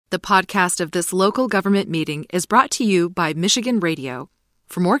The podcast of this local government meeting is brought to you by Michigan Radio.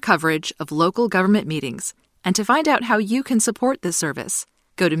 For more coverage of local government meetings and to find out how you can support this service,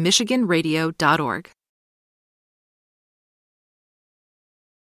 go to michiganradio.org.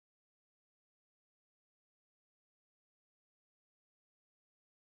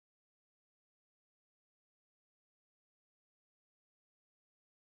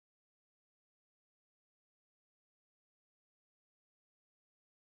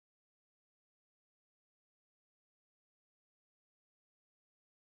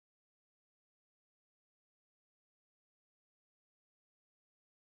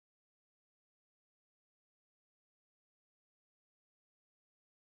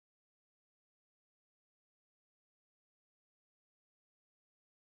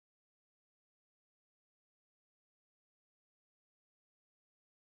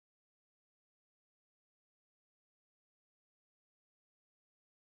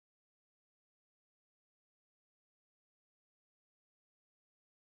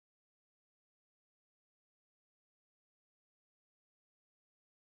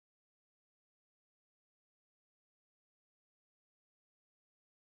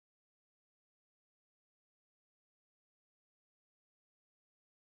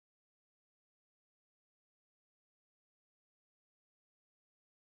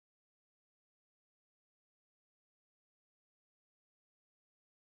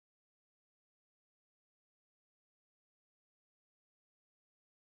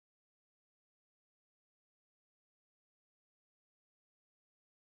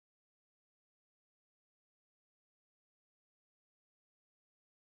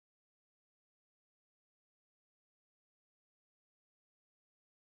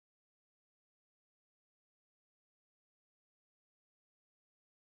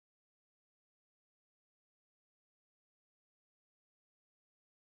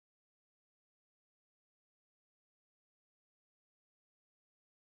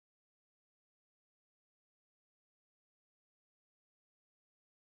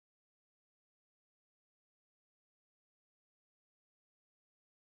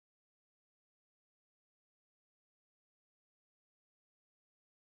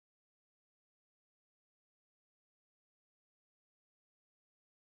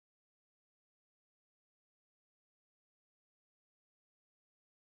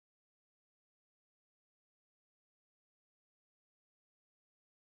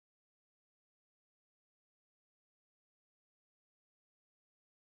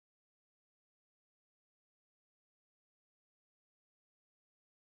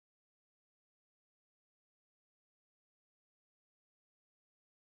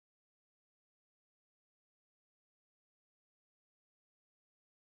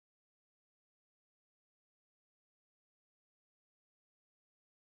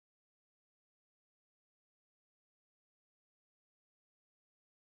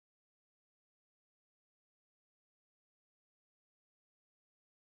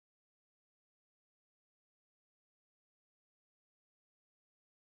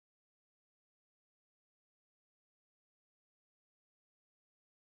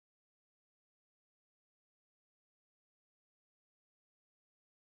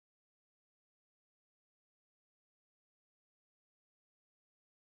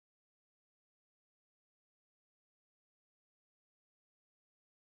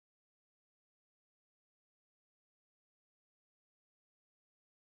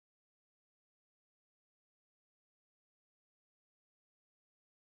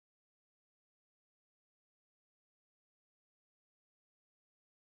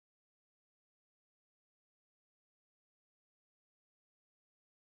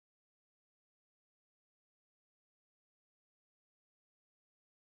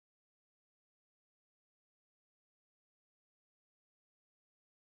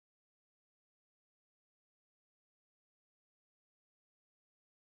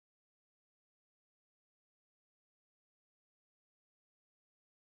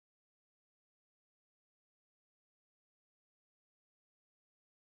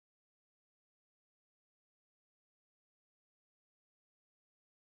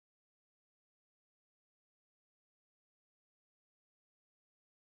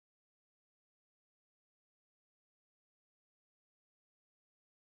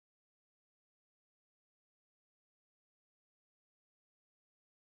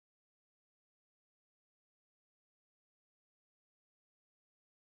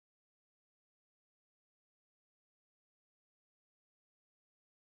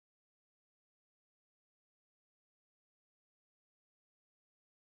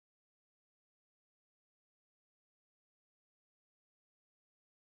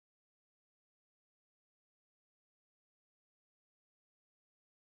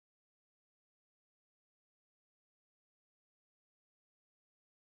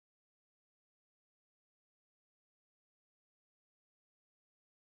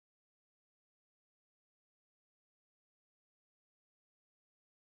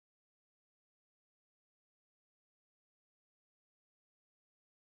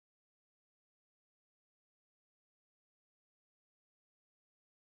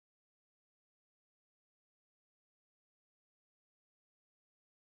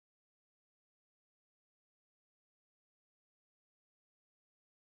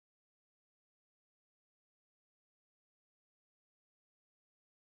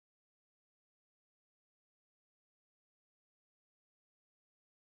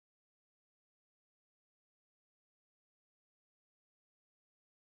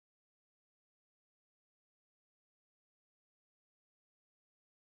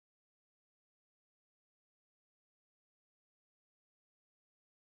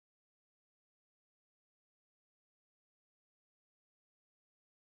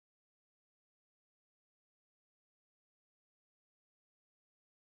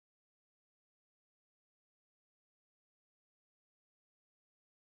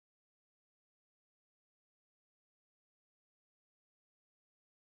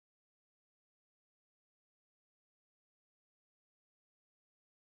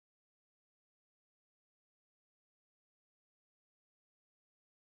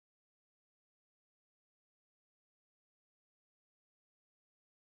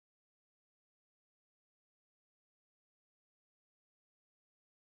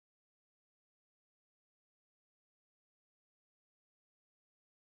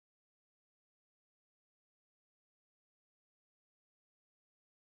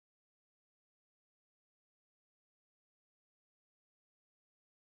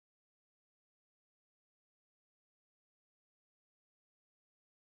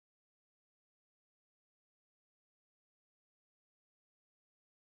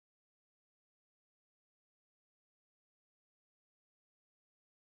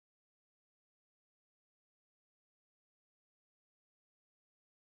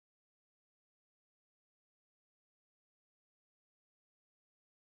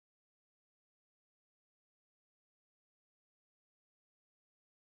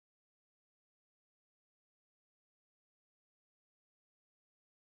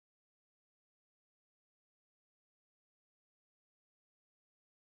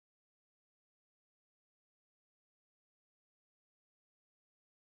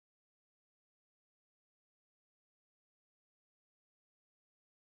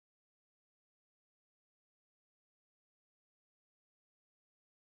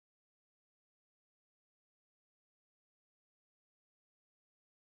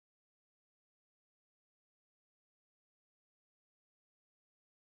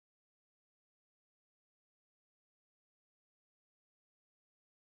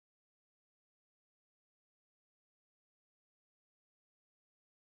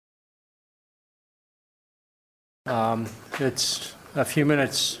 It's a few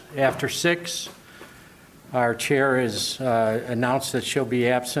minutes after 6. Our chair has announced that she'll be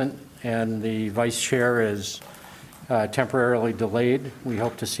absent, and the vice chair is temporarily delayed. We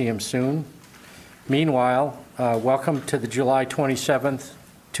hope to see him soon. Meanwhile, welcome to the July 27th,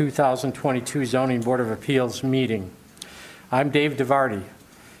 2022 Zoning Board of Appeals meeting. I'm Dave DeVarty,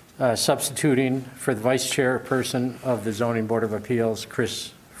 substituting for the vice chairperson of the Zoning Board of Appeals,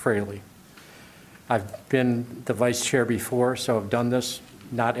 Chris Fraley. I've been the vice chair before, so I've done this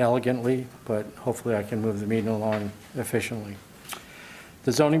not elegantly, but hopefully I can move the meeting along efficiently.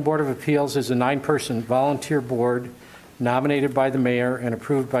 The Zoning Board of Appeals is a 9-person volunteer board nominated by the mayor and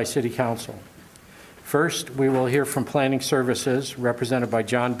approved by City Council. First, we will hear from Planning Services, represented by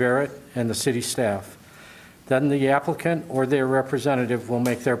John Barrett and the city staff. Then the applicant or their representative will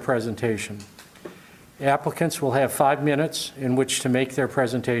make their presentation. Applicants will have 5 minutes in which to make their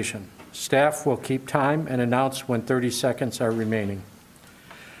presentation. Staff will keep time and announce when 30 seconds are remaining.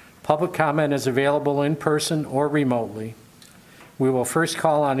 Public comment is available in person or remotely. We will first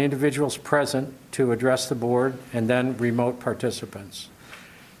call on individuals present to address the board and then remote participants.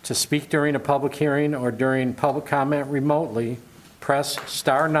 To speak during a public hearing or during public comment remotely, press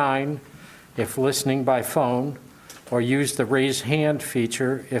 *9 if listening by phone, or use the raise hand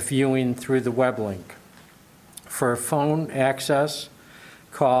feature if viewing through the web link. For phone access,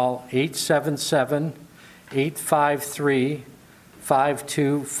 call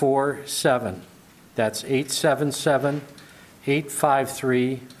 877-853-5247. That's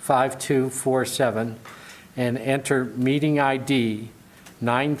 877-853-5247, and enter meeting ID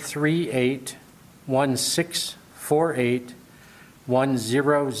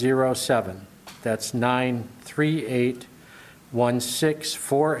 938-1648-1007. That's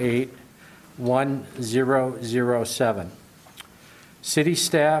 938-1648-1007. City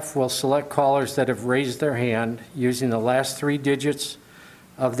staff will select callers that have raised their hand using the last 3 digits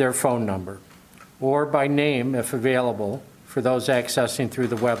of their phone number, or by name if available for those accessing through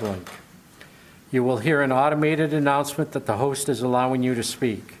the web link. You will hear an automated announcement that the host is allowing you to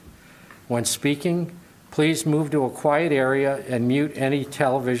speak. When speaking, please move to a quiet area and mute any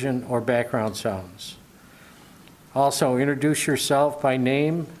television or background sounds. Also, introduce yourself by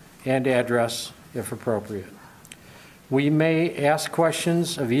name and address if appropriate. We may ask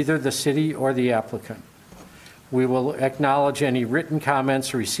questions of either the city or the applicant. We will acknowledge any written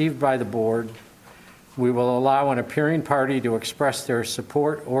comments received by the board. We will allow an appearing party to express their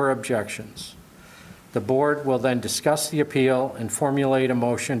support or objections. The board will then discuss the appeal and formulate a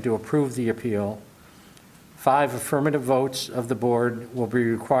motion to approve the appeal. 5 affirmative votes of the board will be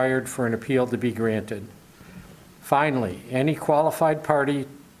required for an appeal to be granted. Finally, any qualified party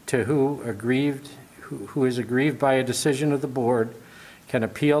to who is aggrieved by a decision of the board can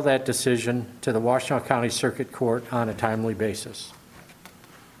appeal that decision to the Washtenaw County Circuit Court on a timely basis.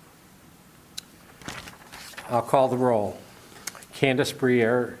 I'll call the roll. Candace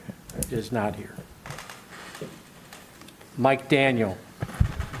Briere is not here. Mike Daniel.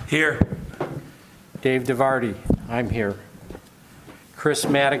 Here. Dave DeVarty, I'm here. Chris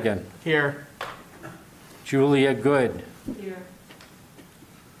Madigan. Here. Julia Good. Here.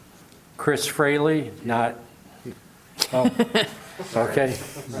 Chris Fraley, not. Oh, okay.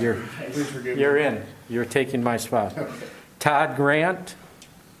 You're in. You're taking my spot. Todd Grant.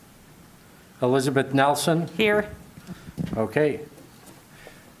 Elizabeth Nelson. Here. Okay.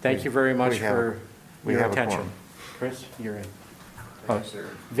 Thank you very much for your attention. Chris, you're in. Oh,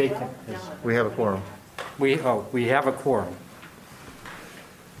 Vacant. we have a quorum. We have a quorum.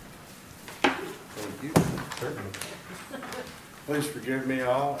 Please forgive me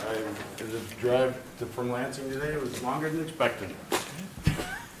all. The drive from Lansing today was longer than expected.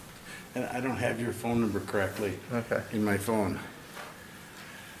 And I don't have your phone number correctly in my phone.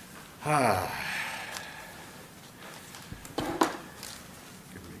 Give me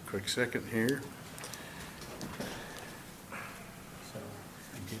a quick second here. So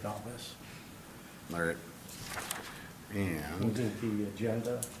I did all this. All right. And We'll do the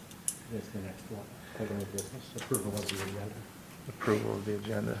agenda. That's the next one. Taking the business. Approval of the agenda. Approval of the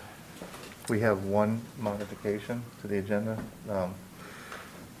agenda. We have one modification to the agenda.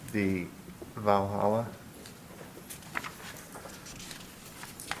 The Valhalla.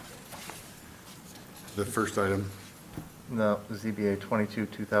 the first item. No, ZBA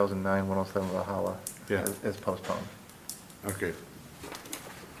 22-2009-107 Valhalla is postponed. Okay.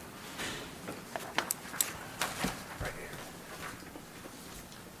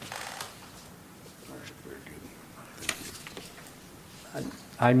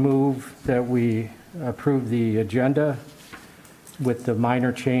 I move that we approve the agenda with the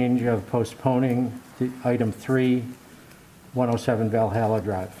minor change of postponing the item 3, 107 Valhalla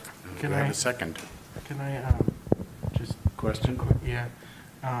Drive. Do we have a second? Can I just Question? yeah,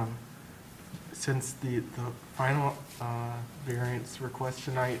 since the final variance request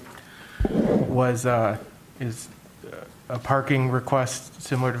tonight was is a parking request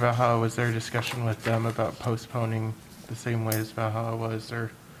similar to Valhalla, was there a discussion with them about postponing the same way as Valhalla was,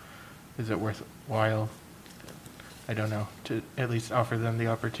 or is it worthwhile? I don't know, to at least offer them the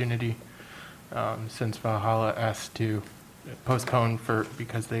opportunity, since Valhalla asked to postpone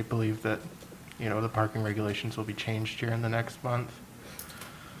because they believe that, you know, the parking regulations will be changed here in the next month.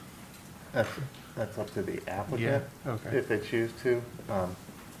 That's up to the applicant. Yeah, okay. If they choose to,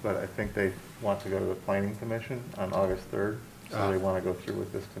 but I think they want to go to the planning commission on August 3rd, so they want to go through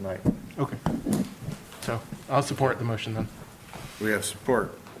with this tonight. Okay. So I'll support the motion then. We have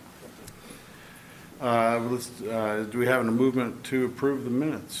support. Do we have a movement to approve the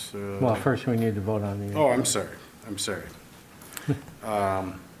minutes? Well, first we need to vote on the, Oh, I'm sorry.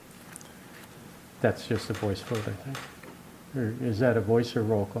 that's just a voice vote, I think. Or is that a voice or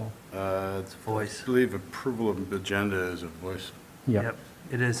roll call? It's voice. I believe approval of the agenda is a voice. Yep.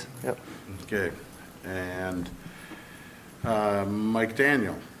 It is. Yep. Okay. And Mike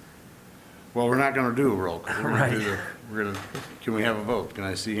Daniel. Well, we're not going to do a roll call. Can we have a vote? Can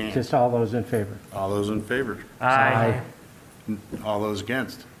I see hands? Just all those in favor? All those in favor? Aye. All those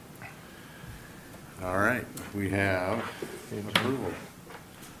against? All right, we have approval.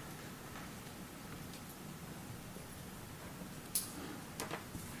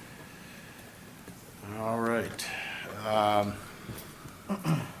 All right.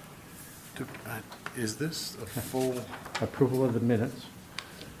 Is this a full? Approval of the minutes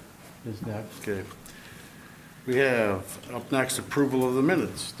is next. Okay. We have, up next, approval of the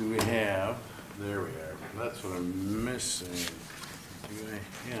minutes. Do we have, there we are. That's what I'm missing.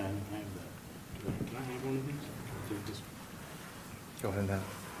 Yeah, I don't have that. Can I have one of these? Take this. Go ahead now.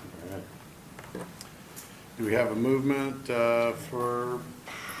 All right. Do we have a movement for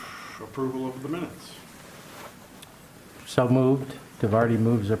approval of the minutes? So moved. DeVarty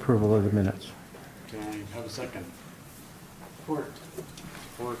moves approval of the minutes. Can I have a second? Support.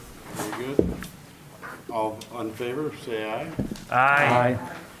 Support, very good. All in favor, say aye. Aye.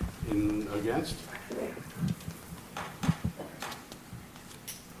 In against?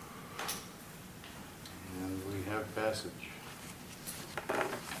 And we have passage.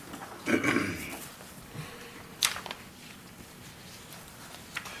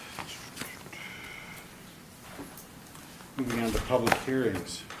 Moving on to public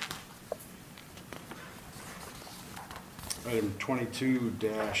hearings. Item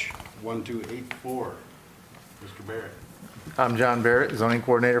 22-1284. Mr. Barrett. I'm John Barrett, zoning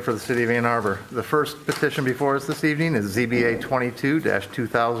coordinator for the city of Ann Arbor. The first petition before us this evening is ZBA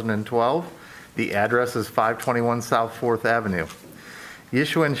 22-2012. The address is 521 South 4th Avenue.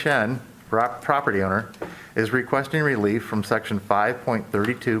 Yishuan Shen, property owner, is requesting relief from section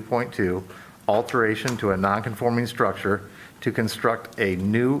 5.32.2, alteration to a non-conforming structure to construct a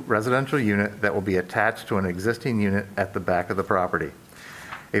new residential unit that will be attached to an existing unit at the back of the property.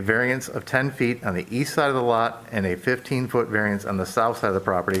 A variance of 10 feet on the east side of the lot and a 15-foot variance on the south side of the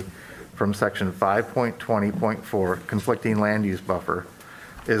property from section 5.20.4, conflicting land use buffer,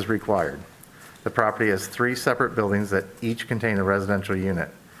 is required. The property has 3 separate buildings that each contain a residential unit.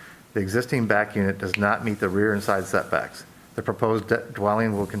 The existing back unit does not meet the rear and side setbacks. The proposed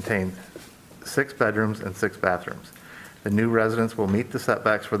dwelling will contain 6 bedrooms and 6 bathrooms. The new residence will meet the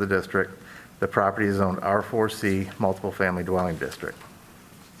setbacks for the district. The property is zoned R4C, multiple family dwelling district.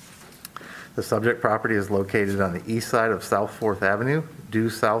 The subject property is located on the east side of South 4th Avenue, due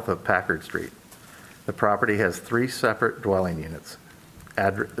south of Packard Street. The property has 3 separate dwelling units,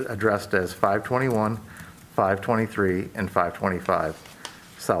 addressed as 521, 523, and 525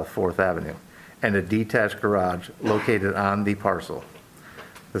 South 4th Avenue, and a detached garage located on the parcel.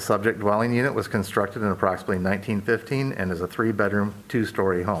 The subject dwelling unit was constructed in approximately 1915 and is a 3-bedroom,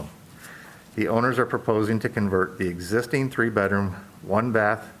 2-story home. The owners are proposing to convert the existing 3-bedroom,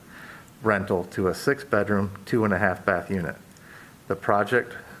 1-bath rental to a 6-bedroom, 2.5-bath unit. The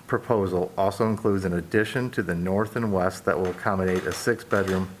project proposal also includes an addition to the north and west that will accommodate a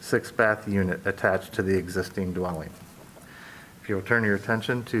 6-bedroom, 6-bath unit attached to the existing dwelling. If you'll turn your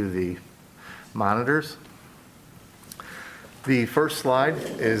attention to the monitors. The first slide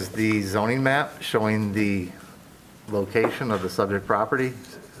is the zoning map showing the location of the subject property,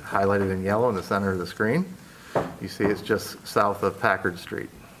 highlighted in yellow in the center of the screen. You see it's just south of Packard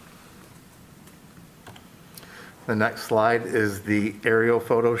Street. The next slide is the aerial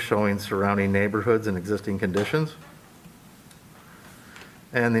photo showing surrounding neighborhoods and existing conditions.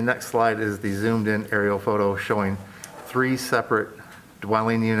 And the next slide is the zoomed-in aerial photo showing 3 separate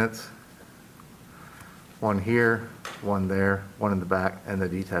dwelling units. One here, one there, one in the back, and the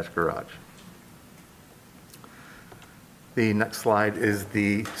detached garage. The next slide is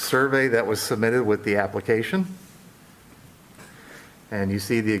the survey that was submitted with the application. And you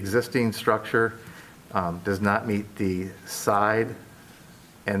see the existing structure does not meet the side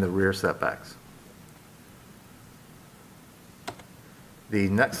and the rear setbacks. The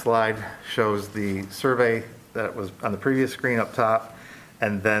next slide shows the survey that was on the previous screen up top,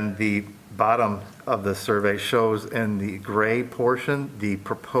 and then the bottom of the survey shows in the gray portion the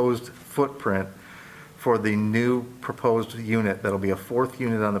proposed footprint for the new proposed unit that'll be a 4th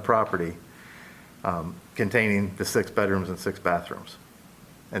unit on the property, containing the 6 bedrooms and 6 bathrooms.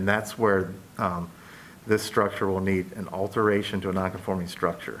 And that's where this structure will need an alteration to a non-conforming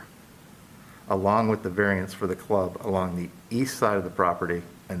structure, along with the variance for the club along the east side of the property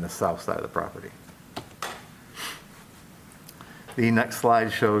and the south side of the property. The next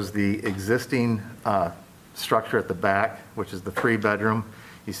slide shows the existing structure at the back, which is the 3-bedroom.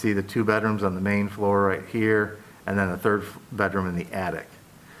 You see the 2 bedrooms on the main floor right here, and then a 3rd bedroom in the attic.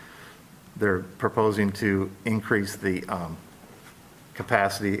 They're proposing to increase the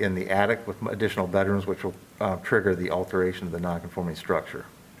capacity in the attic with additional bedrooms, which will trigger the alteration of the non-conforming structure.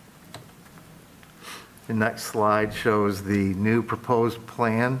 The next slide shows the new proposed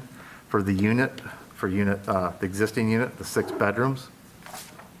plan for the unit, the existing unit, the 6 bedrooms.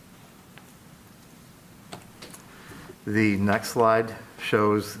 The next slide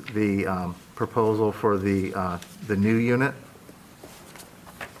shows the proposal for the new unit.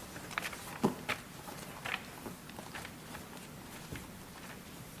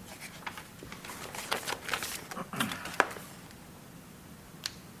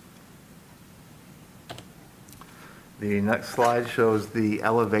 The next slide shows the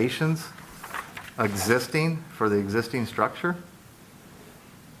elevations existing for the existing structure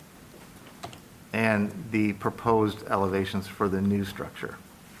and the proposed elevations for the new structure.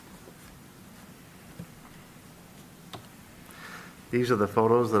 These are the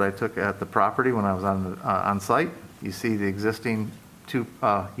photos that I took at the property when I was on site. You see the existing 2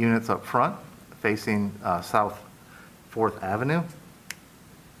 units up front facing South 4th Avenue.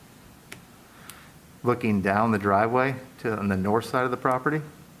 Looking down the driveway on the north side of the property.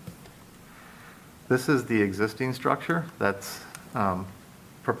 This is the existing structure that's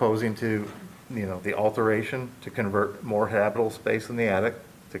proposing to, the alteration to convert more habitable space in the attic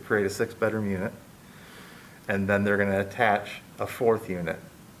to create a 6-bedroom unit. And then they're going to attach a 4th unit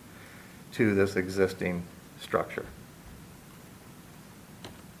to this existing structure.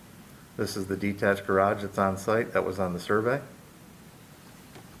 This is the detached garage that's on site that was on the survey.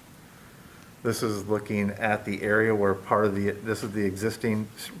 This is looking at the area where this is the existing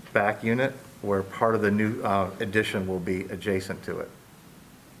back unit, where part of the new addition will be adjacent to it.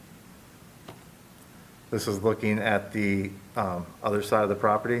 This is looking at the other side of the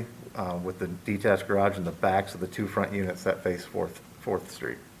property with the detached garage and the backs of the 2 front units that face 4th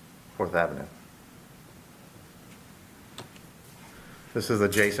Avenue. This is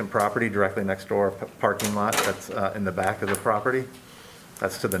adjacent property directly next door, parking lot that's in the back of the property.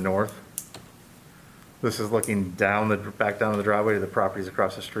 That's to the north. This is looking back down the driveway to the properties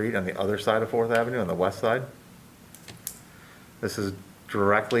across the street on the other side of 4th Avenue on the west side. This is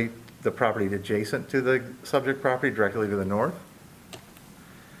directly the property adjacent to the subject property, directly to the north.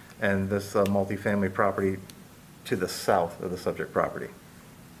 And this multifamily property to the south of the subject property.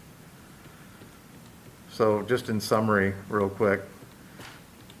 So just in summary, real quick,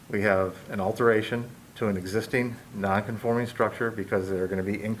 we have an alteration to an existing non-conforming structure because they're going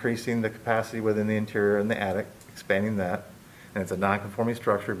to be increasing the capacity within the interior and the attic, expanding that. And it's a non-conforming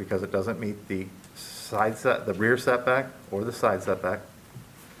structure because it doesn't meet the rear setback or the side setback.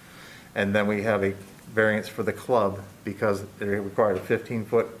 And then we have a variance for the club because they require a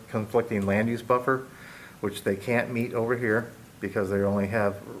 15-foot conflicting land use buffer, which they can't meet over here because they only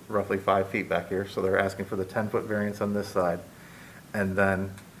have roughly 5 feet back here. So they're asking for the 10-foot variance on this side, and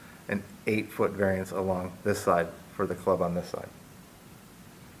then an 8-foot variance along this side for the club on this side.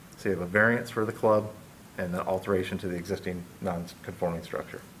 So you have a variance for the club and an alteration to the existing non-conforming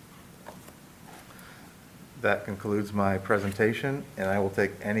structure. That concludes my presentation, and I will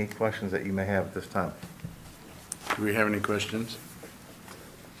take any questions that you may have at this time. Do we have any questions?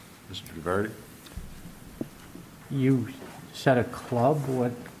 Mr. DeVardi? You said a club?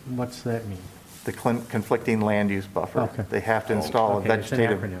 What's that mean? The conflicting land use buffer. Okay. They have to install a Okay, it's an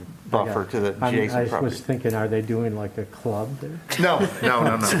vegetative acronym. buffer to the adjacent I property. was thinking, are they doing like a club there? No,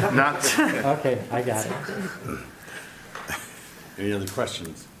 not. Okay, I got it. Any other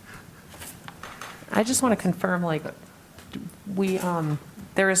questions? I just want to confirm, like,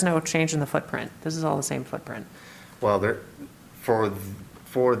 there is no change in the footprint. This is all the same footprint. Well,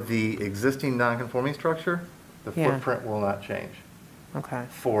 for the existing non-conforming structure, the Yeah. footprint will not change Okay.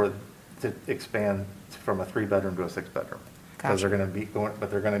 to expand from a 3-bedroom to a 6-bedroom. Because Gotcha. they're going to be going,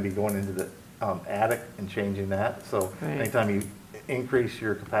 but they're going to be going into the attic and changing that. So Right. anytime you increase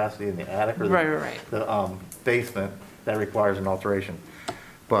your capacity in the attic or Right. the basement, that requires an alteration.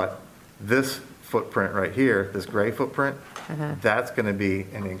 But this footprint right here, this gray footprint, that's going to be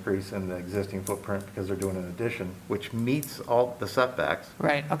an increase in the existing footprint because they're doing an addition, which meets all the setbacks.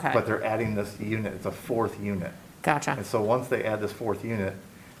 Right, okay. But they're adding this unit, it's a 4th unit. Gotcha. And so once they add this 4th unit,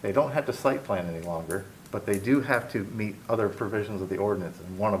 they don't have to site plan any longer, but they do have to meet other provisions of the ordinance.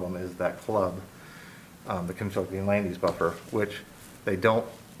 And one of them is that club, the conflicting land use buffer, which they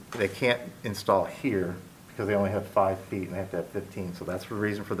can't install here because they only have 5 feet and they have to have 15. So that's the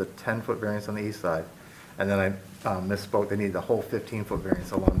reason for the 10-foot variance on the east side. And then I misspoke, they need the whole 15-foot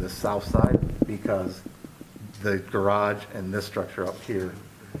variance along this south side because the garage and this structure up here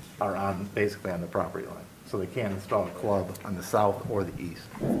are basically on the property line. So they can't install a club on the south or the east.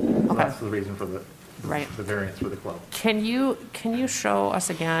 So that's the reason for the Right. variance for the club. Can you show us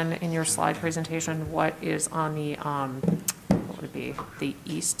again in your slide presentation what is on the, what would it be, the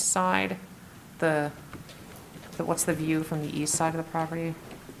east side? What's the view from the east side of the property?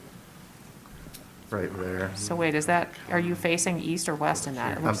 Right there. So wait, are you facing east or west in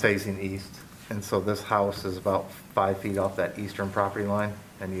that? It I'm looks- facing east, and so this house is about 5 feet off that eastern property line,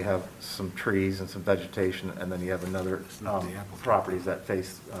 and you have some trees and some vegetation, and then you have another properties that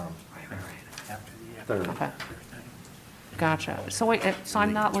face third. Okay. Gotcha. So wait, so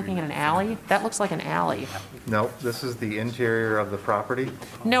I'm not looking at an alley? That looks like an alley. Nope, this is the interior of the property.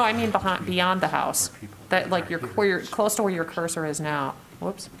 No, I mean beyond the house. That, like, where you're, close to where your cursor is now.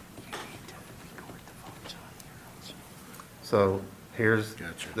 Whoops. So here's.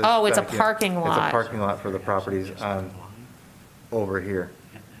 Gotcha. this Oh, it's a backyard. parking It's lot. a parking lot for the properties on, over here.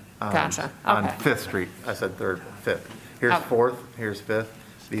 Gotcha. On Okay. 5th Street. I said 3rd, 5th. Here's Oh. 4th, here's 5th.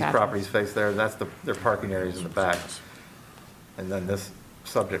 These Gotcha. properties face there, that's their parking areas in the back. And then this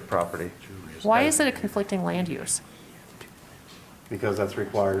subject property, Why is it a conflicting land use? because that's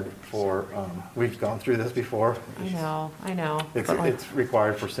required for, we've gone through this before. I know. It's, but like- it's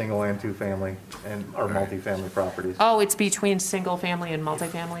required for single and 2-family or multifamily properties. Oh, it's between single family and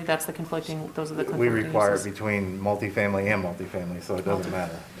multifamily? That's the conflicting, those are the We conflicting require it uses? between multifamily and multifamily, so it doesn't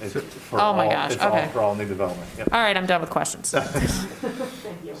matter. It's for Oh my all- gosh, It's all okay. for all new development, yep. All right, I'm done with questions.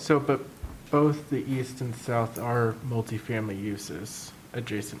 So, but both the east and south are multifamily uses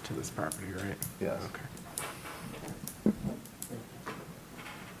adjacent to this property, right? Yes. Okay.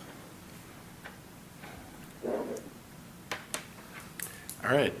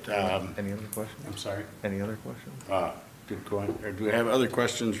 All right, Any other questions? I'm sorry. Any other questions? Good going. Or do we have other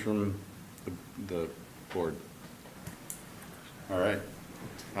questions from the board? All right.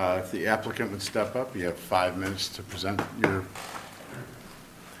 If the applicant would step up, you have 5 minutes to present your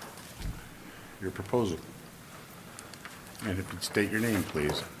proposal. And if you'd state your name,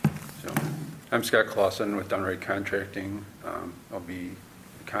 please. So, I'm Scott Clausen with Dunright Contracting. I'll be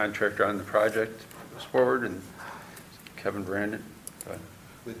the contractor on the project goes forward, and Kevin Brandon.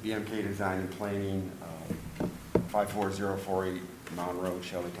 With BMK Design and Planning, 54048 Mountain Road,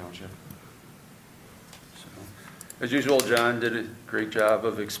 Shelley Township. So, as usual, John did a great job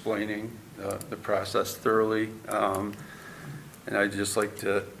of explaining the process thoroughly. And I'd just like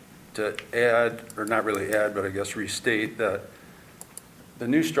to add, or not really add, but I guess restate that the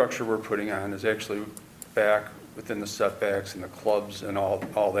new structure we're putting on is actually back within the setbacks and the clubs and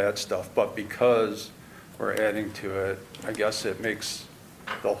all that stuff. But because we're adding to it, I guess it makes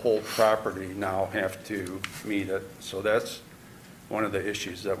the whole property now have to meet it. So that's one of the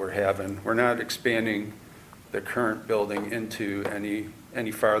issues that we're having. We're not expanding the current building into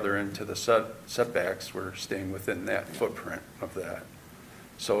any farther into the setbacks. We're staying within that footprint of that.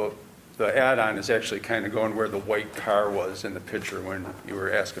 So the add-on is actually kind of going where the white car was in the picture when you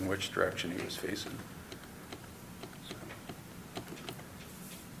were asking which direction he was facing.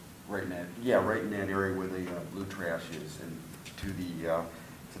 Right in that area where the blue trash is, and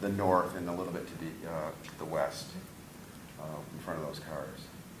to the north and a little bit to the west, in front of those cars.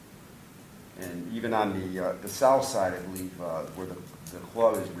 And even on the south side, I believe, where the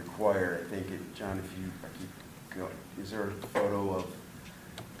club is required, I think, John, if you, I keep going, is there a photo of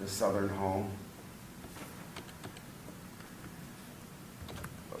the southern home?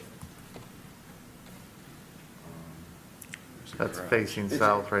 That's garage. facing It's-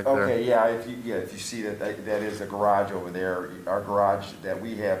 south right there. Okay, yeah, if you see that is a garage over there. Our garage that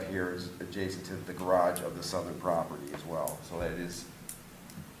we have here is adjacent to the garage of the southern property as well. So that is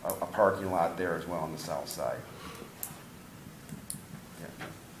a parking lot there as well on the south side. Yeah.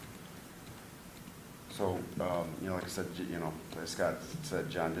 So, like I said, as Scott said,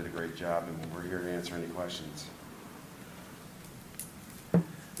 John did a great job, and we're here to answer any questions.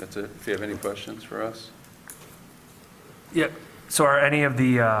 That's it. If you have any questions for us? Yeah, so are any of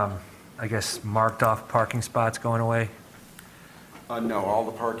the, I guess, marked off parking spots going away? No, all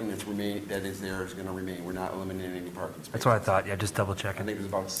the parking that is there is going to remain. We're not eliminating any parking spaces. That's what I thought, yeah, just double I checking. think there's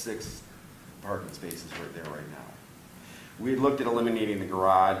about 6 parking spaces right there right now. We looked at eliminating the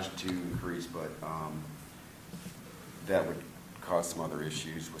garage to increase, but that would cause some other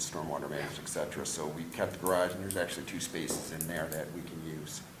issues with stormwater management, et cetera. So we kept the garage, and there's actually 2 spaces in there that we can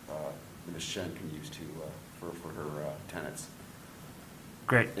use, Ms. Shen can use for her tenants.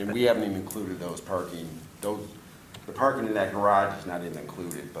 Great. And we haven't even included the parking in that garage is not even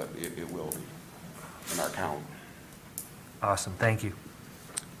included, but it will be in our count. Awesome, thank you.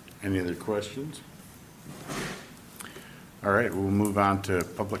 Any other questions? All right, we'll move on to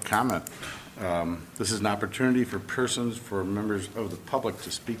public comment. This is an opportunity for members of the public to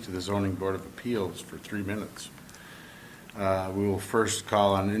speak to the Zoning Board of Appeals for 3 minutes. We will first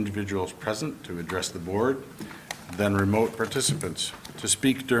call on individuals present to address the board, then remote participants. To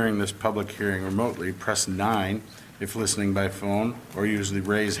speak during this public hearing remotely, press 9 if listening by phone, or use the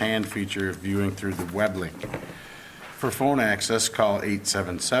raise hand feature if viewing through the web link. For phone access, call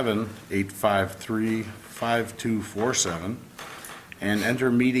 877-853-5247 and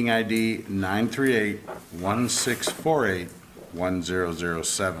enter meeting ID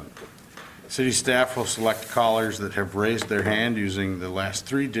 938-1648-1007. City staff will select callers that have raised their hand using the last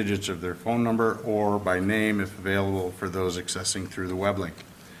 3 digits of their phone number or by name if available for those accessing through the web link.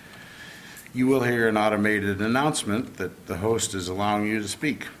 You will hear an automated announcement that the host is allowing you to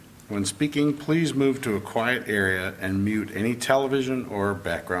speak. When speaking, please move to a quiet area and mute any television or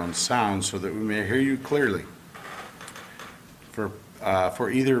background sound so that we may hear you clearly. For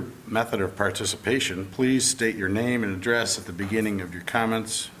either method of participation, please state your name and address at the beginning of your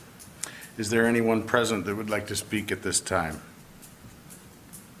comments. Is there anyone present that would like to speak at this time?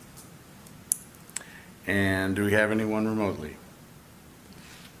 And do we have anyone remotely?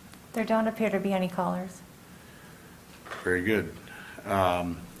 There don't appear to be any callers. Very good.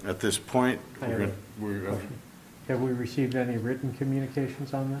 At this point, have we received any written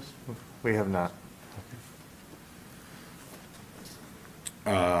communications on this? We have not.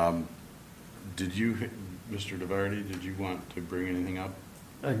 Did you, Mr. DeVardi, did you want to bring anything up?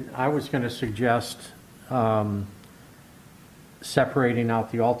 I was going to suggest separating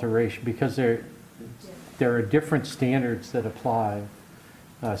out the alteration, because there are different standards that apply.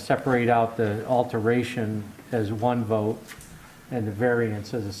 Separate out the alteration as one vote and the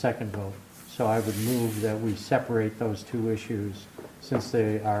variance as a second vote. So I would move that we separate those 2 issues since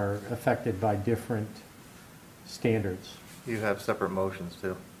they are affected by different standards. You have separate motions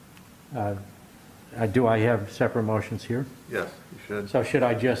too. Do I have separate motions here? Yes, you should. So should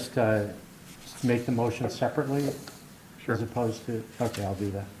I just make the motion separately? Sure. As opposed to, okay, I'll do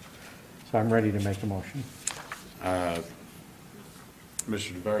that. So I'm ready to make a motion.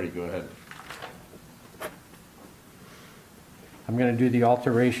 Mr. DeVardi, go ahead. I'm going to do the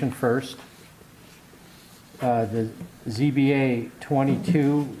alteration first. The ZBA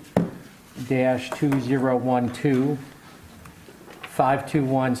 22-2012,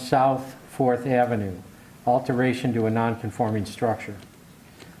 521 South 4th Avenue, alteration to a non-conforming structure.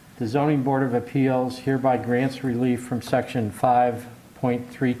 The Zoning Board of Appeals hereby grants relief from Section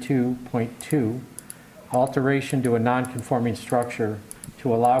 5.32.2, alteration to a non-conforming structure,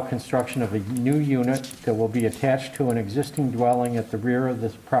 to allow construction of a new unit that will be attached to an existing dwelling at the rear of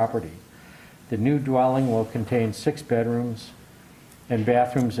this property. The new dwelling will contain 6 bedrooms and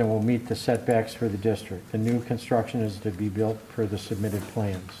bathrooms and will meet the setbacks for the district. The new construction is to be built per the submitted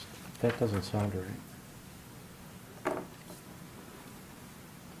plans. That doesn't sound right.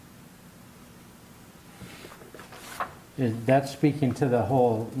 That's speaking to the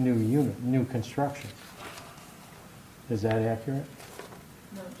whole new unit, new construction. Is that accurate?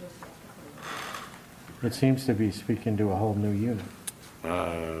 It seems to be speaking to a whole new unit.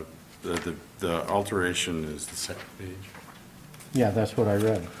 The alteration is the second page. Yeah, that's what I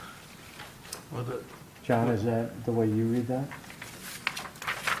read. Well, John, is that the way you read that?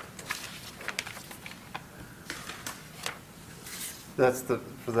 The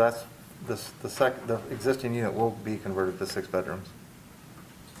existing unit will be converted to 6 bedrooms.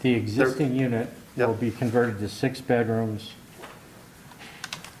 The existing unit will Yep. be converted to 6 bedrooms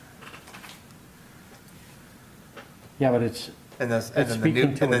Yeah, but it's, And It's then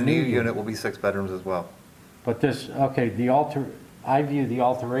speaking to and a the new new unit. unit will be 6 bedrooms as well. but this, okay, I view the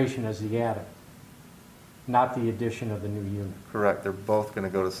alteration as the attic, not the addition of the new unit. Correct, they're both going to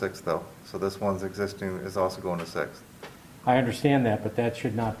go to 6 though. So this one's existing is also going to 6. I understand that, but that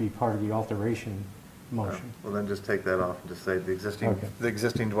should not be part of the alteration motion. Well, then just take that off and just say Okay. the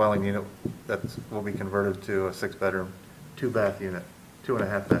existing dwelling unit will be converted to a 6-bedroom, 2-bath unit,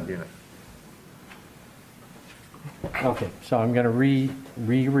 2.5-bath unit. Okay, so I'm going to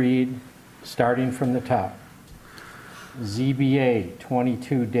reread, starting from the top. ZBA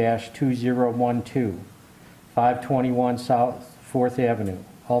 22-2012, 521 South 4th Avenue,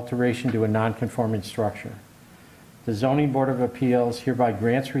 alteration to a non-conforming structure. The Zoning Board of Appeals hereby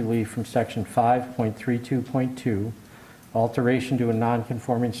grants relief from Section 5.32.2, alteration to a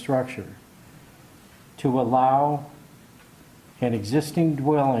non-conforming structure, to allow an existing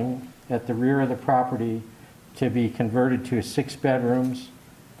dwelling at the rear of the property to be converted to 6 bedrooms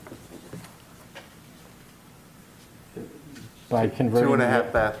by converting...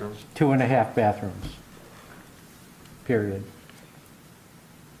 2.5 bathrooms. 2.5 bathrooms, period.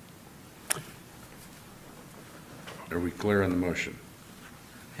 Are we clear on the motion?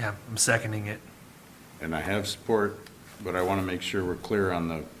 Yeah, I'm seconding it. And I have support, but I want to make sure we're clear on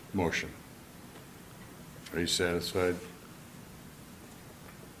the motion. Are you satisfied?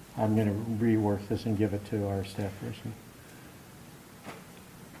 I'm going to rework this and give it to our staff person.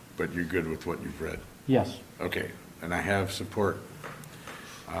 But you're good with what you've read? Yes. Okay, and I have support.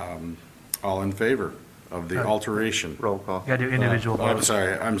 All in favor of the alteration? Roll call. You gotta do individual I'm votes.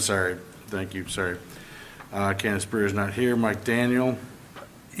 sorry. Thank you, sorry. Candace Brewer's not here. Mike Daniel,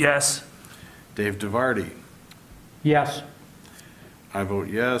 Yes. Dave DeVarty. Yes. I vote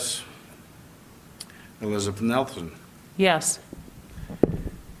yes. Elizabeth Nelson, Yes.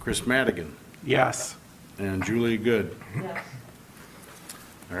 Chris Madigan, Yes. and Julie Good. Yes.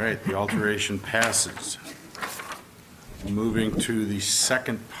 All right, the alteration passes. Moving to the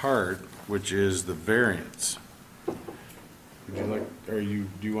second part, which is the variance. Would you like, do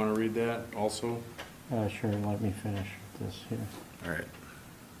you want to read that also? Sure, let me finish this here. All right.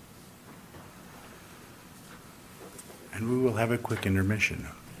 And we will have a quick intermission.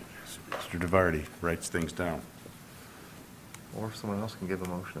 Mr. DeVarty writes things down. Or someone else can give a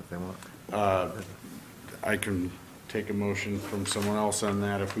motion if they want. I can take a motion from someone else on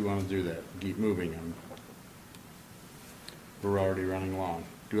that if we want to do that. Keep moving. We're already running long.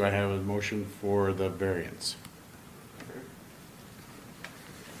 Do I have a motion for the variance?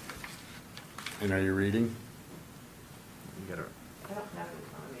 And are you reading? You get it.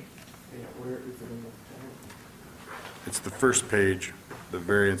 It's the first page, the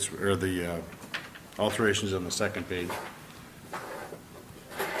variance, or the alterations on the second page.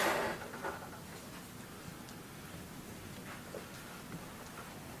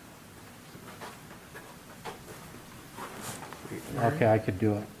 Okay, I could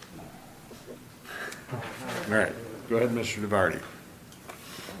do it. All right, go ahead, Mr. DeVarty.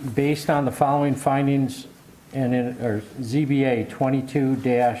 Based on the following findings or ZBA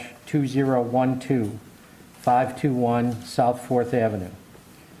 22-2012, 521 South 4th Avenue.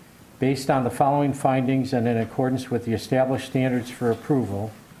 Based on the following findings and in accordance with the established standards for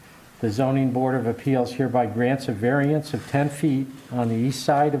approval, the Zoning Board of Appeals hereby grants a variance of 10 feet on the east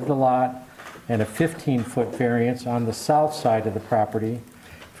side of the lot and a 15-foot variance on the south side of the property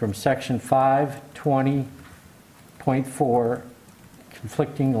from Section 520.4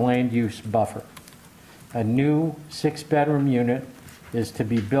 conflicting land use buffer. A new 6-bedroom unit is to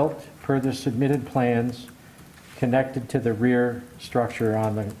be built per the submitted plans connected to the rear structure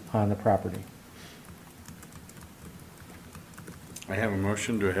on the property. I have a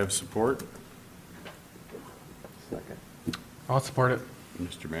motion. Do I have support? Second. I'll support it.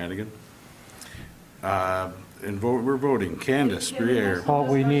 Mr. Madigan. And we're voting. Candace Briere. Oh,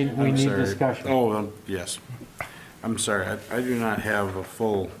 we need I'm sorry. discussion. Oh, yes. I'm sorry. I do not have a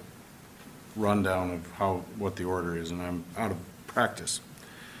full rundown of what the order is, and I'm out of practice.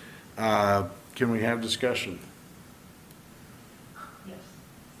 Can we have discussion?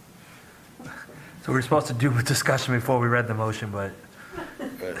 So we're supposed to do a discussion before we read the motion, but,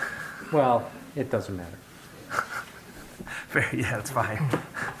 Well, it doesn't matter. yeah, it's fine.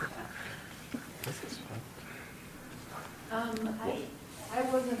 I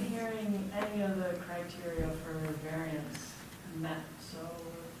wasn't hearing any of the criteria for variance met, so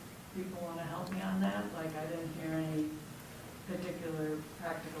if people want to help me on that, like I didn't hear any particular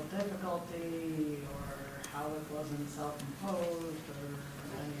practical difficulty or how it wasn't self-imposed or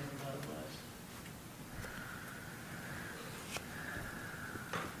any of the list.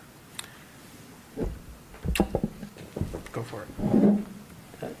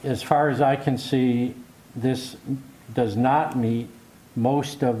 as far as I can see, this does not meet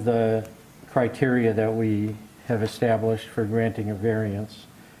most of the criteria that we have established for granting a variance.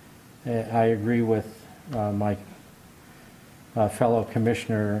 I agree with my fellow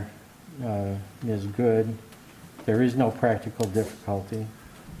commissioner, Ms. Good. There is no practical difficulty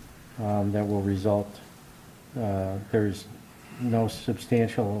that will result. There's no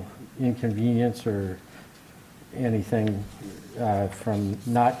substantial inconvenience or anything from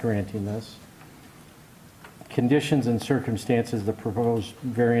not granting this. Conditions and circumstances, the proposed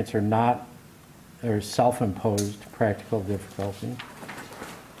variance are self-imposed practical difficulty.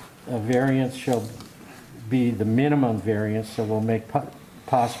 A variance shall be the minimum variance that will make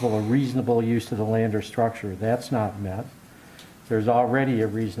possible a reasonable use of the land or structure. That's not met. There's already a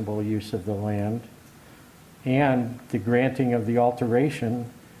reasonable use of the land, and the granting of the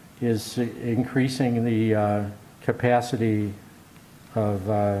alteration is increasing the capacity of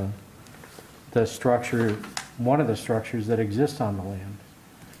the structure, one of the structures that exists on the land.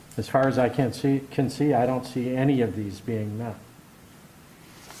 As far as I can see, I don't see any of these being met.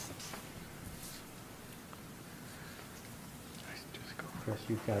 Chris,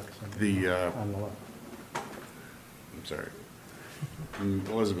 you've got some on the left. I'm sorry.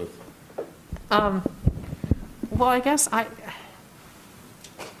 Elizabeth. Well, I guess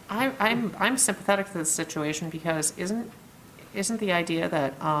I'm sympathetic to this situation because isn't the idea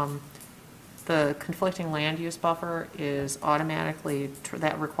that the conflicting land use buffer is automatically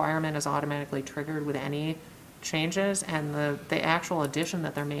that requirement is automatically triggered with any changes, and the actual addition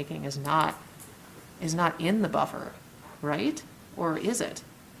that they're making is not in the buffer, right? Or is it?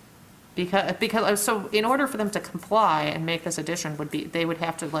 Because so in order for them to comply and make this addition they would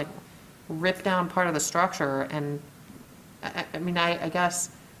have to like rip down part of the structure. And I mean, I guess,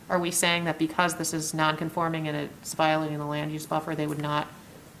 are we saying that because this is non-conforming and it's violating the land use buffer, they would not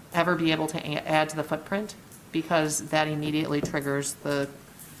ever be able to add to the footprint because that immediately triggers the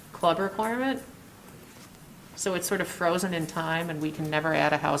club requirement? So it's sort of frozen in time and we can never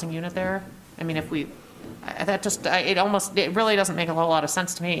add a housing unit there? I mean, if we, it really doesn't make a whole lot of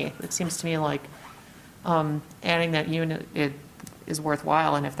sense to me. It seems to me like adding that unit is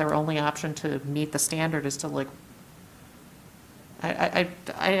worthwhile, and if their only option to meet the standard is to like, I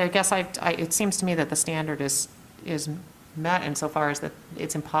guess it seems to me that the standard is met insofar as that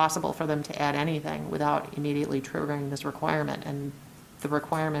it's impossible for them to add anything without immediately triggering this requirement, and the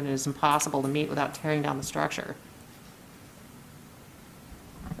requirement is impossible to meet without tearing down the structure.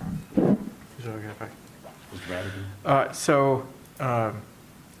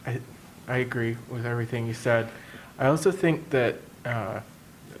 I agree with everything you said. I also think that a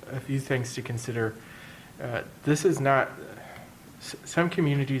few things to consider. This is not, some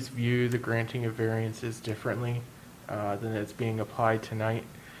communities view the granting of variances differently than it's being applied tonight.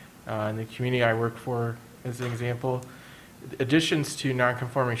 In the community I work for, as an example, additions to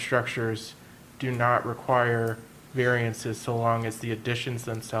non-conforming structures do not require variances so long as the additions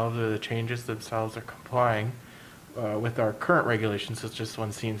themselves or the changes themselves are complying with our current regulations, as this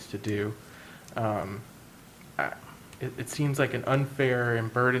one seems to do. It seems like an unfair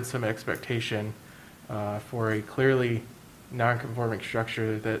and burdensome expectation for a clearly non-conforming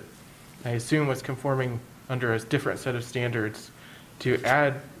structure that I assume was conforming under a different set of standards to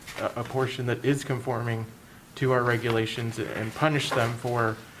add a portion that is conforming to our regulations and punish them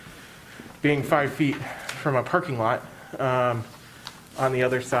for being 5 feet from a parking lot on the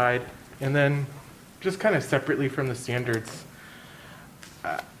other side. And then just kind of separately from the standards,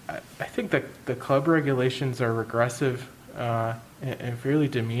 I think that the club regulations are regressive and fairly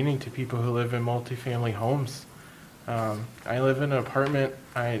demeaning to people who live in multifamily homes. I live in an apartment.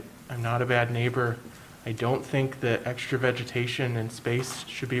 I'm not a bad neighbor. I don't think that extra vegetation and space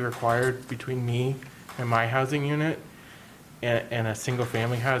should be required between me and my housing unit and a single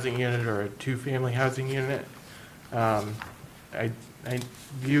family housing unit or a 2-family housing unit. I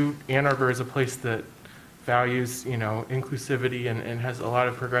view Ann Arbor as a place that values, inclusivity and has a lot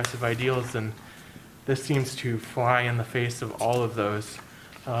of progressive ideals, and this seems to fly in the face of all of those.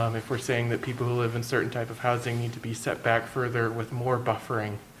 If we're saying that people who live in certain type of housing need to be set back further with more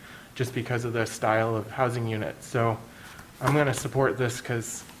buffering just because of the style of housing unit. So I'm going to support this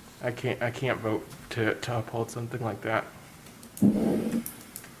because I can't vote to uphold something like that. Any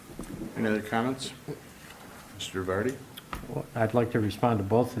other comments? Mr. Vardy? Well, I'd like to respond to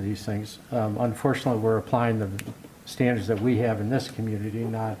both of these things. Unfortunately, we're applying the standards that we have in this community,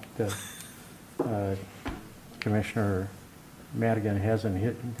 not the Commissioner Madigan has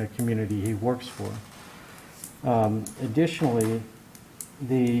in the community he works for.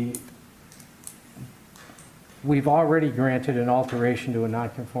 we've already granted an alteration to a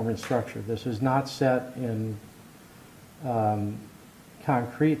non-conforming structure. This is not set in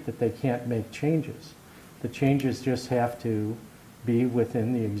concrete that they can't make changes. The changes just have to be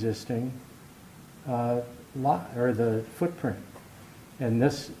within the existing lot, or the footprint. And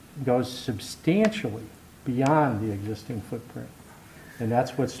this goes substantially beyond the existing footprint. And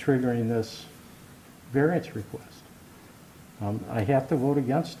that's what's triggering this variance request. I have to vote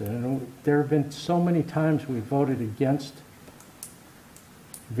against it. And there have been so many times we voted against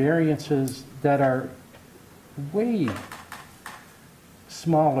variances that are way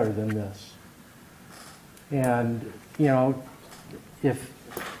smaller than this. And, you know, if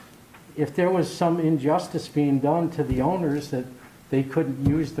there was some injustice being done to the owners that they couldn't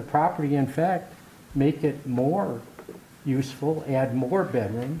use the property, in fact, make it more useful, add more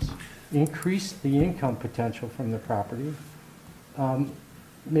bedrooms, increase the income potential from the property,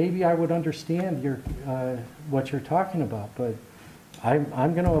 maybe I would understand what you're talking about, but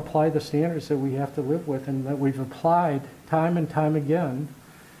I'm going to apply the standards that we have to live with and that we've applied time and time again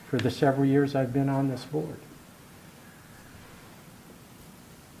for the several years I've been on this board.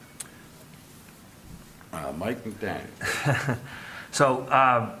 Mike McDaniel. So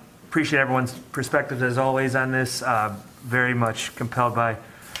appreciate everyone's perspectives as always on this. Very much compelled by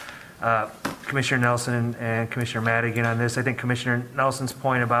Commissioner Nelson and Commissioner Madigan on this. I think Commissioner Nelson's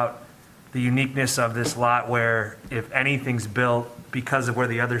point about the uniqueness of this lot, where if anything's built because of where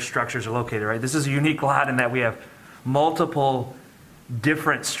the other structures are located, right? This is a unique lot in that we have multiple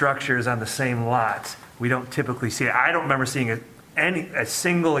different structures on the same lot. We don't typically see it. I don't remember seeing a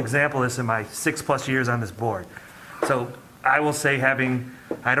single example of this in my 6+ years on this board. So I will say,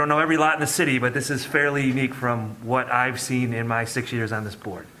 I don't know every lot in the city, but this is fairly unique from what I've seen in my 6 years on this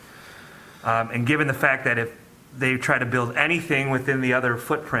board. And given the fact that if they try to build anything within the other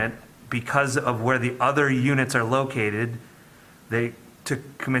footprint, because of where the other units are located, they, to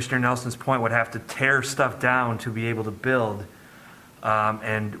Commissioner Nelson's point, would have to tear stuff down to be able to build.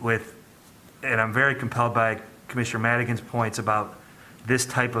 And I'm very compelled by Commissioner Madigan's points about this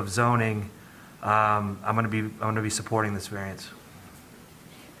type of zoning. I'm going to be supporting this variance.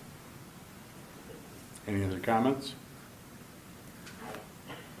 Any other comments?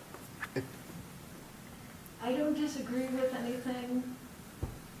 I don't disagree with anything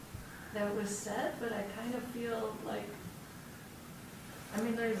that was said, but I kind of feel like, I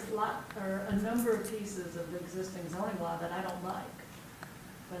mean, there's a number of pieces of the existing zoning law that I don't like.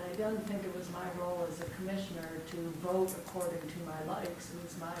 But I don't think it was my role as a commissioner to vote according to my likes. It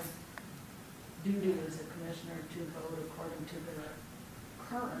was my duty as a commissioner to vote according to the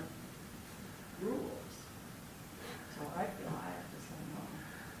current rules. So I feel I have to say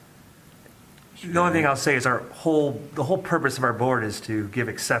no. The only thing I'll say is the whole purpose of our board is to give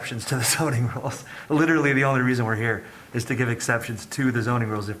exceptions to the zoning rules. Literally, the only reason we're here is to give exceptions to the zoning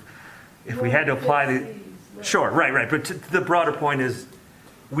rules. If we had to apply sure, right. But the broader point is,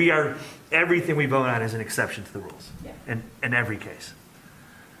 everything we vote on is an exception to the rules, yeah, in every case.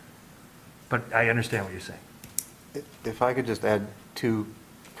 But I understand what you're saying. If I could just add 2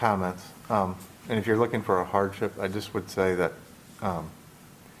 comments, and if you're looking for a hardship, I just would say that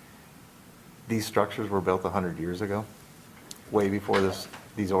these structures were built 100 years ago, way before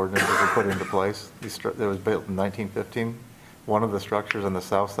these ordinances were put into place. It was built in 1915. One of the structures on the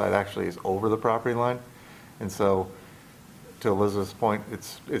south side actually is over the property line, and so, to Elizabeth's point,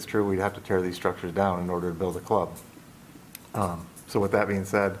 it's true we'd have to tear these structures down in order to build a club. So with that being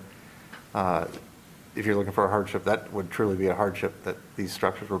said, if you're looking for a hardship, that would truly be a hardship, that these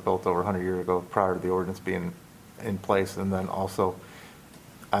structures were built over 100 years ago prior to the ordinance being in place. And then also,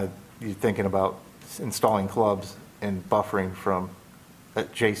 you're thinking about installing clubs and buffering from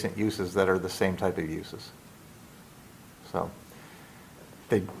adjacent uses that are the same type of uses. So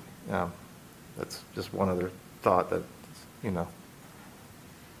that's just one other thought that,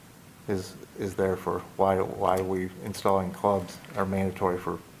 is there for why we installing clubs are mandatory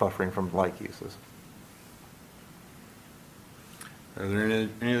for buffering from like uses. Are there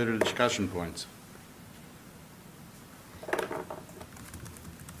any other discussion points?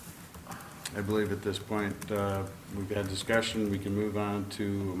 I believe at this point we've had discussion. We can move on to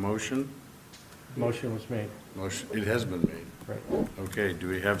a motion. Motion was made. Motion, it has been made. Right. Okay, do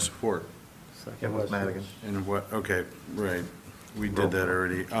we have support? Second was Madigan. And what, okay, right. We did that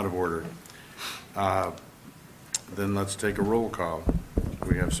already, out of order. Then let's take a roll call.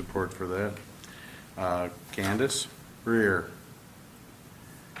 We have support for that. Candace Greer.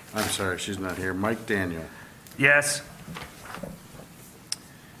 I'm sorry, she's not here. Mike Daniel. Yes.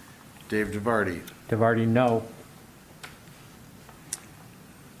 Dave DeVarty. DeVarty, no.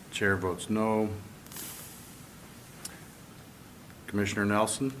 Chair votes no. Commissioner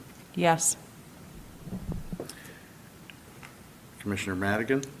Nelson, Yes. Commissioner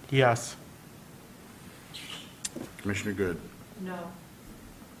Madigan, Yes. Commissioner Good. No.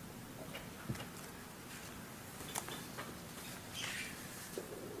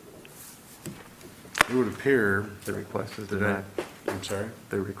 It would appear, The request is that denied. I'm sorry?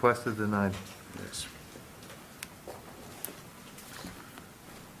 The request is denied. Yes.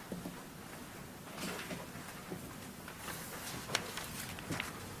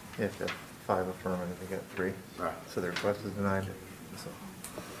 You have to have 5 affirmative, you get 3. Right. So the request is denied. So,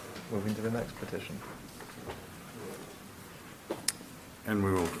 moving to the next petition. And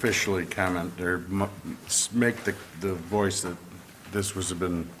we will officially comment or make the voice that this was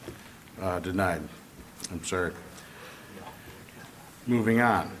been denied. I'm sorry. Moving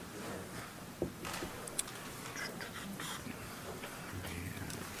on.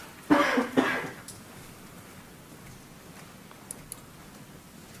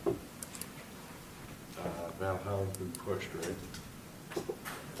 Valhalla's been pushed, right?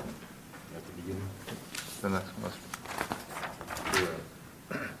 At the beginning? The next one was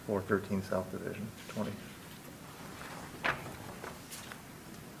 413 South Division, 20.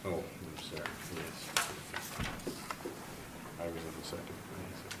 Oh, I'm sorry, yes. I was on the second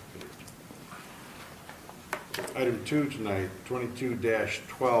page. Item 2 tonight,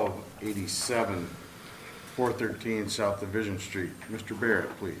 22-1287, 413 South Division Street. Mr.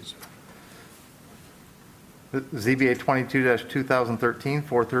 Barrett, please. ZBA 22-2013,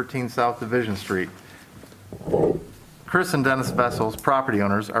 413 South Division Street. Chris and Dennis Vessels, property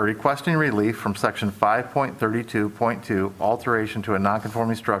owners, are requesting relief from Section 5.32.2, alteration to a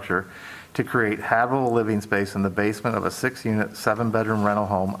nonconforming structure, to create habitable living space in the basement of a 6-unit, 7-bedroom rental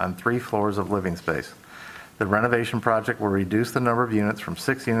home on 3 floors of living space. The renovation project will reduce the number of units from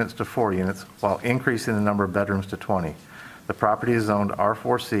 6 units to 4 units, while increasing the number of bedrooms to 20. The property is zoned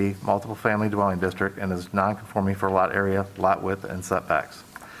R4C, multiple family dwelling district, and is nonconforming for lot area, lot width, and setbacks.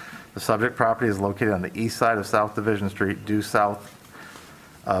 The subject property is located on the east side of South Division Street, due south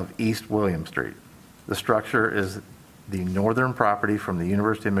of East William Street. The structure is the northern property from the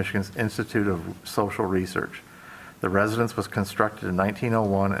University of Michigan's Institute of Social Research. The residence was constructed in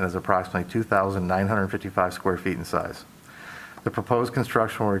 1901 and is approximately 2,955 square feet in size. The proposed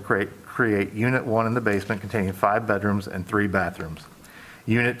construction will create Unit 1 in the basement containing 5 bedrooms and 3 bathrooms.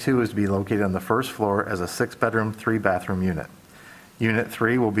 Unit 2 is to be located on the first floor as a 6-bedroom, 3-bathroom unit. Unit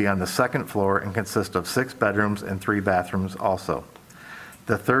 3 will be on the second floor and consist of 6 bedrooms and 3 bathrooms also.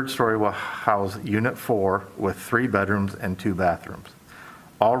 The third story will house Unit 4 with 3 bedrooms and 2 bathrooms.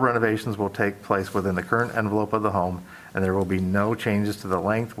 All renovations will take place within the current envelope of the home, and there will be no changes to the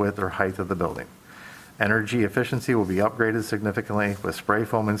length, width, or height of the building. Energy efficiency will be upgraded significantly with spray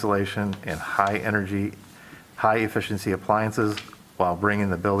foam insulation and high efficiency appliances, while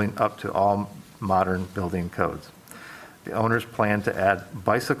bringing the building up to all modern building codes. The owners plan to add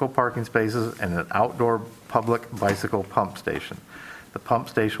bicycle parking spaces and an outdoor public bicycle pump station. The pump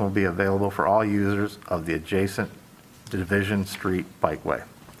station will be available for all users of the adjacent Division Street Bikeway.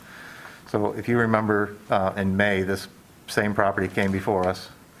 So if you remember, in May, this same property came before us,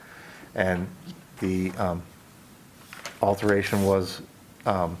 and the alteration was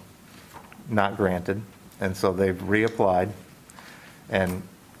not granted, and so they've reapplied, and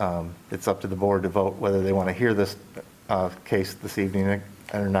it's up to the board to vote whether they want to hear this case this evening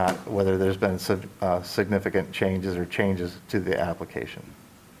or not, whether there's been significant changes to the application.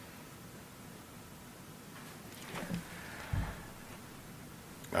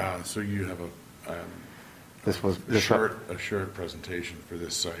 So you have a short presentation for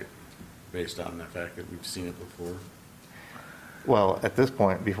this site based on the fact that we've seen it before? Well, at this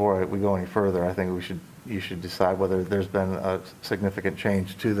point, before we go any further, I think you should decide whether there's been a significant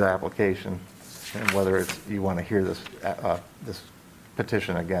change to the application and whether you want to hear this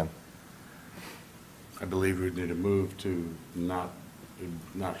petition again. I believe we'd need to move to not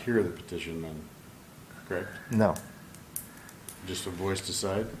hear the petition then, correct? No. Just a voice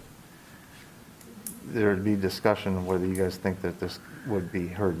decide? There would be discussion of whether you guys think that this would be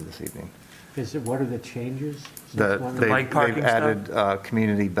heard this evening. What are the changes? bike parking They've added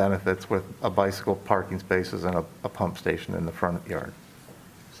community benefits with a bicycle parking spaces and a pump station in the front yard.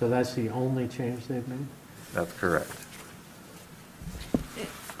 So that's the only change they've made? That's correct.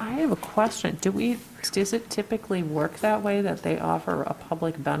 I have a question. Does it typically work that way, that they offer a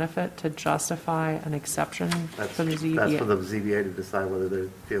public benefit to justify an exception for the ZBA? That's for the ZBA to decide whether they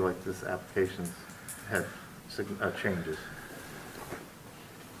feel like this application had changes.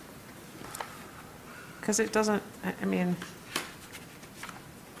 Because it doesn't, I mean,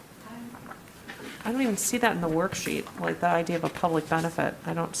 I don't even see that in the worksheet, like the idea of a public benefit.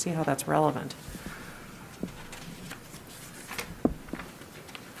 I don't see how that's relevant.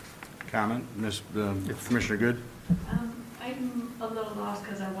 Comment, Commissioner Good? I'm a little lost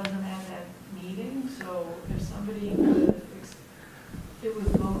because I wasn't at that meeting, so if somebody could, it was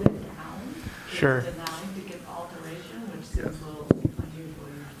voted down. Sure. It was denied to give alteration, which seems a little unusual.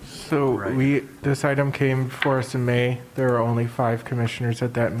 So this item came before us in May. There were only 5 commissioners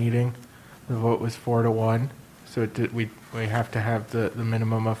at that meeting. The vote was 4-1. So we have to have the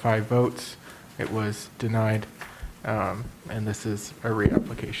minimum of 5 votes. It was denied. And this is a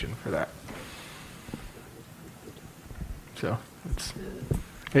reapplication for that. So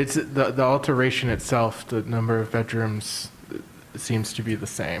it's the alteration itself, the number of bedrooms seems to be the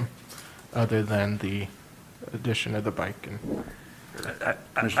same, other than the addition of the bike. And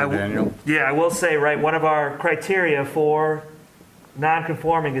Commissioner Daniel? Yeah, I will say, right, one of our criteria for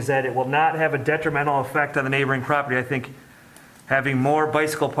non-conforming is that it will not have a detrimental effect on the neighboring property. I think having more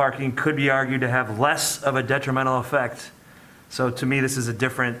bicycle parking could be argued to have less of a detrimental effect. So to me, this is a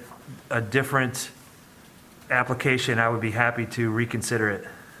different application. I would be happy to reconsider it.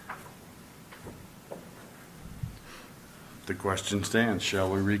 The question stands, shall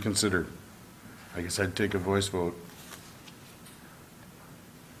we reconsider? I guess I'd take a voice vote.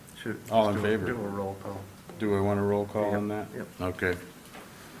 All in favor? Do a roll call. Do I want a roll call on that? Yep. Okay.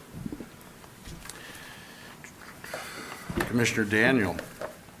 Commissioner Daniel?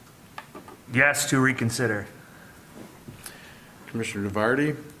 Yes to reconsider. Commissioner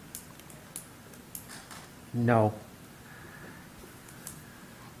DeVarty? No.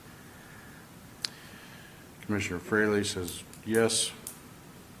 Commissioner Fraley says yes.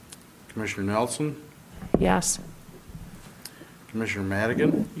 Commissioner Nelson? Yes. Commissioner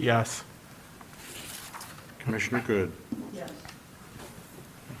Madigan? yes. Commissioner Good? Yes.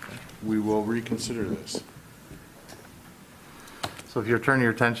 We will reconsider this. So if you turn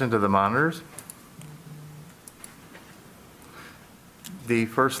your attention to the monitors, the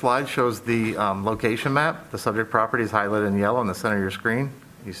first slide shows the location map. The subject property is highlighted in yellow in the center of your screen.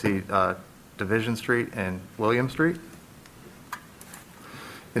 You see Division Street and William Street.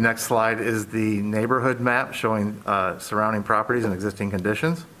 The next slide is the neighborhood map showing surrounding properties and existing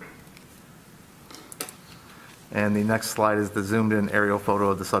conditions. And the next slide is the zoomed in aerial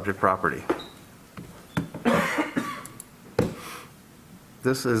photo of the subject property.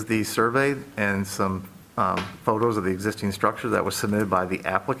 This is the survey and some photos of the existing structure that was submitted by the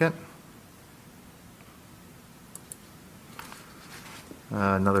applicant.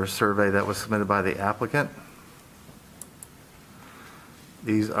 Another survey that was submitted by the applicant.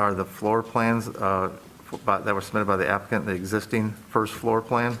 These are the floor plans that were submitted by the applicant, the existing first floor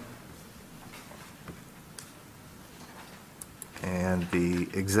plan, and the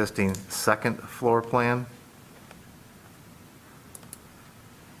existing second floor plan,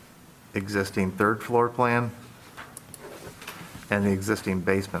 existing third floor plan, and the existing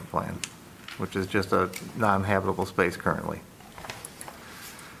basement plan, which is just a non-habitable space currently.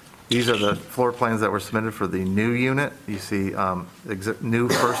 These are the floor plans that were submitted for the new unit. You see new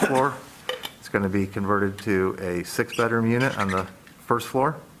first floor. It's going to be converted to a 6-bedroom unit on the first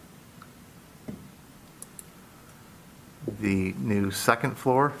floor. The new second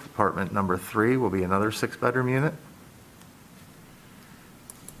floor, apartment number 3, will be another 6-bedroom unit.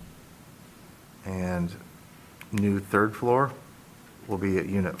 And new third floor will be at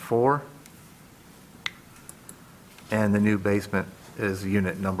unit 4. And the new basement is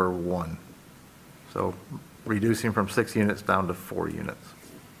unit number 1. So reducing from 6 units down to 4 units.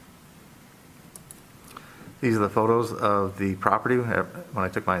 These are the photos of the property. When I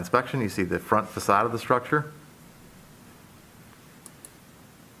took my inspection, you see the front facade of the structure.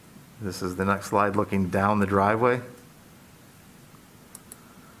 This is the next slide looking down the driveway.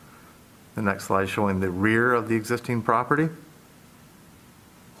 The next slide showing the rear of the existing property.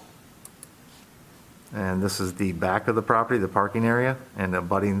 And this is the back of the property, the parking area, and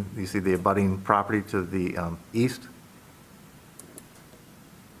abutting, you see the abutting property to the east.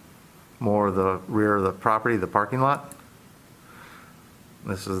 More of the rear of the property, the parking lot.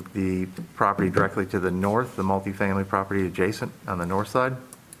 This is the property directly to the north, the multifamily property adjacent on the north side,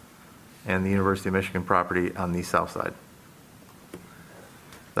 and the University of Michigan property on the south side.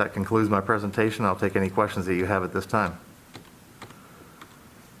 That concludes my presentation. I'll take any questions that you have at this time.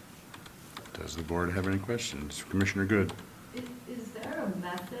 Does the board have any questions? Commissioner Good? Is there a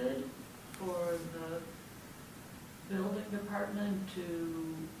method for the building department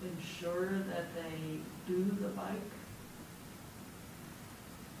to ensure that they do the bike?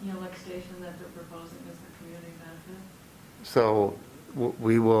 You know, like station that they're proposing as the community benefit? So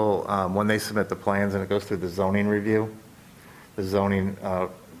We will, when they submit the plans and it goes through the zoning review, the zoning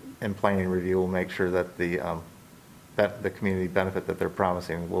and planning review will make sure that the community benefit that they're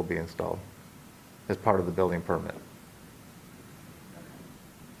promising will be installed as part of the building permit.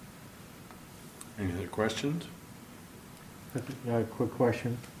 Any other questions? Yeah, a quick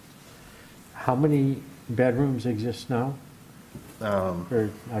question. How many bedrooms exist now? Or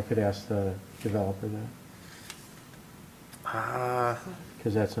I could ask the developer that,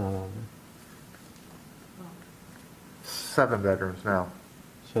 because that's not on there. 7 bedrooms now,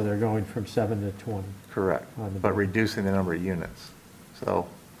 So they're going from 7 to 20. correct, On the but building. reducing the number of units. So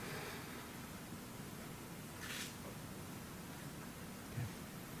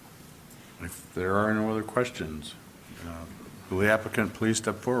If there are no other questions, will the applicant please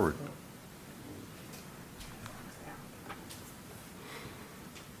step forward?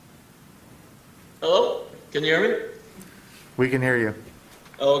 Hello, can you hear me? we can hear you.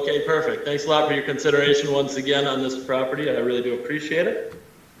 Okay, perfect. Thanks a lot for your consideration once again on this property. I really do appreciate it.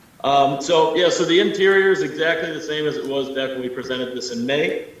 So the interior is exactly the same as it was back when we presented this in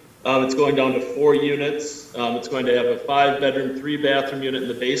May. It's going down to 4 units. It's going to have a 5-bedroom, 3-bathroom unit in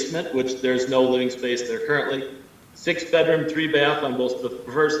the basement, which there's no living space there currently. 6-bedroom, 3-bath on both the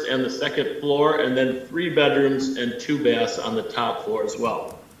first and the second floor, and then 3 bedrooms and 2 baths on the top floor as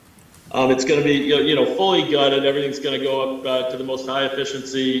well. It's going to be, fully gutted. Everything's going to go up to the most high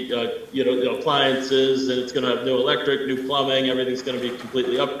efficiency, appliances, and it's going to have new electric, new plumbing. Everything's going to be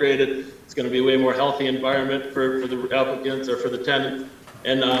completely upgraded. It's going to be a way more healthy environment for the applicants or for the tenants.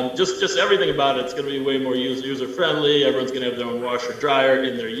 And just everything about it's going to be way more user friendly. Everyone's going to have their own washer dryer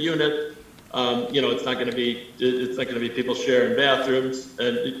in their unit. It's not going to be people sharing bathrooms,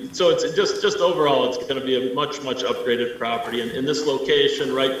 and so it's just overall, it's going to be a much upgraded property. And in this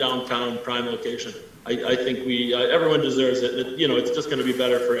location, right downtown, prime location, I think everyone deserves it. It's just going to be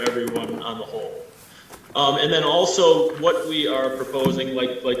better for everyone on the whole. And then also, what we are proposing,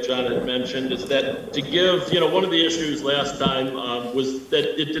 like John had mentioned, is that to give, one of the issues last time was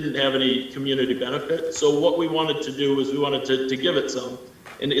that it didn't have any community benefit. So what we wanted to do was we wanted to give it some.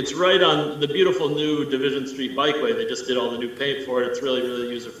 And it's right on the beautiful new Division Street Bikeway. They just did all the new paint for it. It's really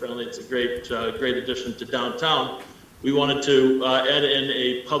user-friendly. It's a great addition to downtown. We wanted to add in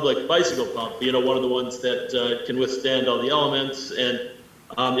a public bicycle pump, one of the ones that can withstand all the elements. And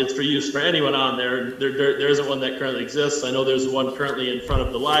it's for use for anyone on there. There isn't one that currently exists. I know there's one currently in front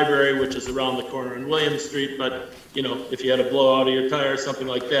of the library, which is around the corner in William Street. But, if you had a blowout of your tire or something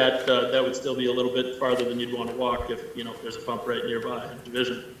like that, that would still be a little bit farther than you'd want to walk if there's a pump right nearby in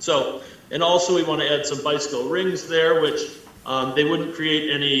Division. So, and also we want to add some bicycle rings there, which they wouldn't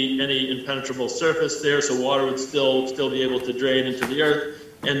create any impenetrable surface there, so water would still be able to drain into the earth.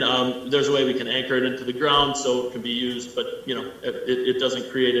 And there's a way we can anchor it into the ground so it can be used, but it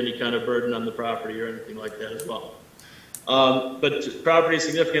doesn't create any kind of burden on the property or anything like that as well. But property is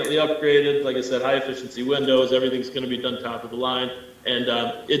significantly upgraded. Like I said, high efficiency windows, everything's going to be done top of the line. And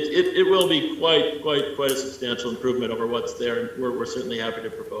it will be quite a substantial improvement over what's there. And we're certainly happy to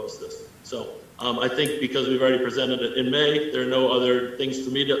propose this. So I think because we've already presented it in May, there are no other things for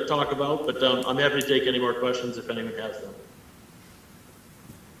me to talk about, but I'm happy to take any more questions if anyone has them.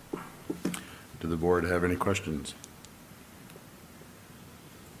 Do the board have any questions?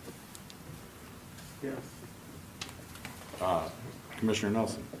 Yes. Commissioner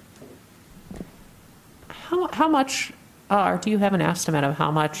Nelson. How much, or do you have an estimate of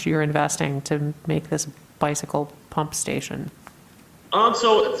how much you're investing to make this bicycle pump station?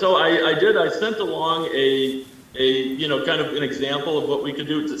 So I did. I sent along a kind of an example of what we could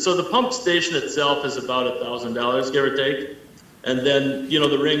do. So the pump station itself is about $1,000, give or take. And then,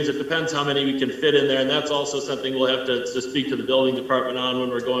 the rings, it depends how many we can fit in there. And that's also something we'll have to speak to the building department on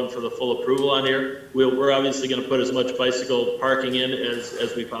when we're going for the full approval on here. We're obviously going to put as much bicycle parking in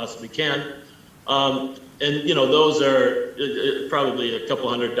as we possibly can. And, those are probably a couple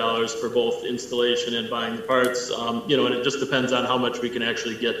 $100 for both installation and buying the parts. And it just depends on how much we can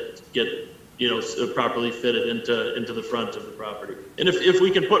actually get properly fitted into the front of the property. And if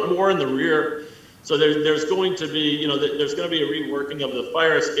we can put more in the rear, so there's going to be, there's going to be a reworking of the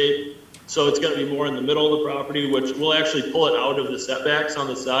fire escape. So it's going to be more in the middle of the property, which will actually pull it out of the setbacks on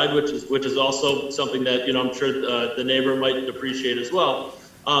the side, which is also something that, I'm sure the neighbor might appreciate as well.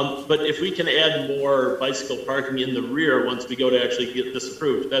 But if we can add more bicycle parking in the rear once we go to actually get this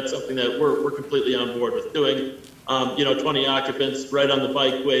approved, that's something that we're completely on board with doing. 20 occupants right on the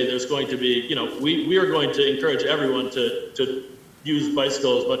bikeway. There's going to be, we are going to encourage everyone to use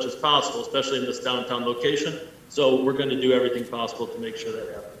bicycle as much as possible, especially in this downtown location. So we're going to do everything possible to make sure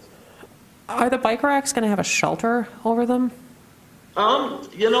that happens. Are the bike racks going to have a shelter over them?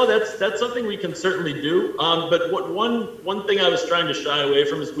 That's something we can certainly do. But one thing I was trying to shy away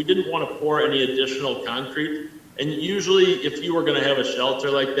from is we didn't want to pour any additional concrete. And usually, if you were going to have a shelter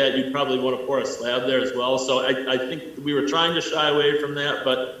like that, you'd probably want to pour a slab there as well. So I think we were trying to shy away from that.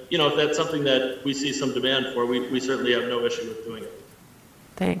 But if that's something that we see some demand for, we certainly have no issue with doing it.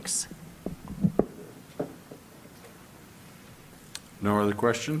 Thanks. No other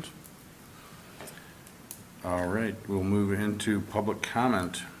questions? All right, we'll move into public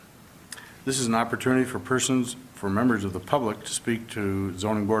comment. This is an opportunity for members of the public to speak to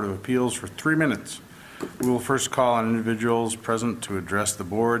Zoning Board of Appeals for 3 minutes. We will first call on individuals present to address the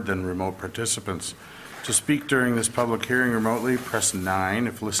board, then remote participants. To speak during this public hearing remotely, press 9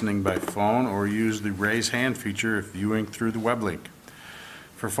 if listening by phone, or use the raise hand feature if viewing through the web link.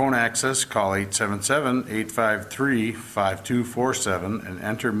 For phone access, call 877-853-5247 and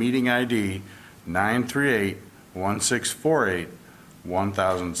enter meeting ID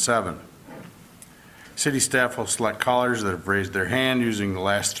 938-1648-1007. City staff will select callers that have raised their hand using the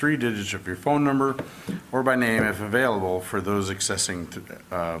last 3 digits of your phone number or by name if available for those accessing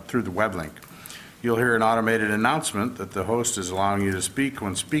through the web link. You'll hear an automated announcement that the host is allowing you to speak.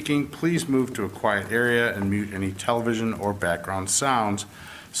 When speaking, please move to a quiet area and mute any television or background sounds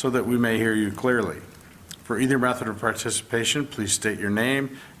so that we may hear you clearly. For either method of participation, please state your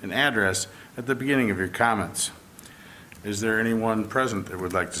name and address at the beginning of your comments. Is there anyone present that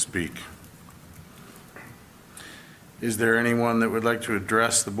would like to speak? Is there anyone that would like to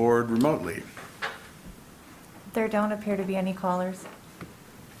address the board remotely? There don't appear to be any callers.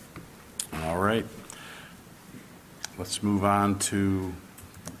 All right. Let's move on to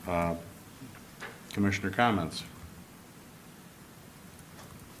commissioner comments.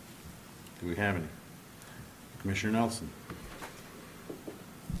 Do we have any? Commissioner Nelson.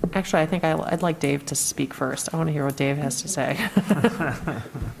 Actually, I think I'd like Dave to speak first. I want to hear what Dave has to say.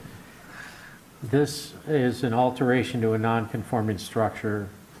 This is an alteration to a non-conforming structure.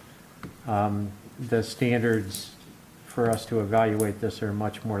 The standards for us to evaluate this are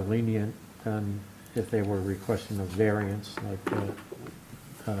much more lenient than if they were requesting a variance, like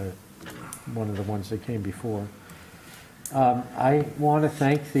one of the ones that came before. I want to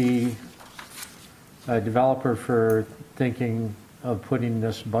thank the developer for thinking of putting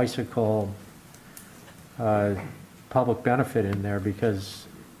this bicycle public benefit in there, because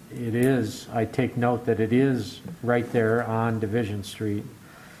it is, I take note that it is right there on Division Street,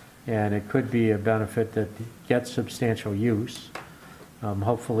 and it could be a benefit that gets substantial use.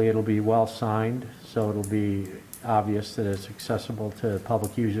 Hopefully it'll be well signed, so it'll be obvious that it's accessible to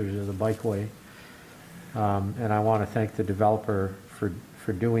public users of the bikeway. And I want to thank the developer for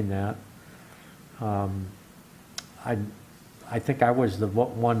doing that. I think I was the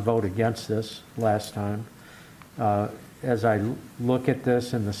one vote against this last time. As I look at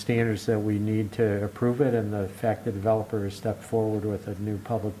this and the standards that we need to approve it, and the fact the developer has stepped forward with a new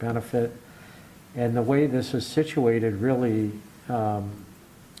public benefit, and the way this is situated, really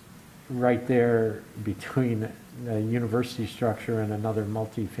right there between the university structure and another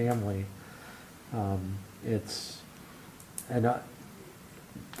multifamily,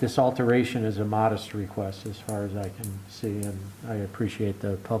 this alteration is a modest request as far as I can see, and I appreciate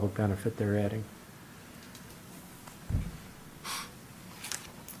the public benefit they're adding.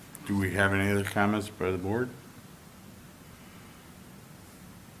 Do we have any other comments by the board?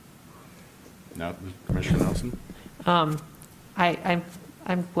 No, Commissioner Nelson? I'm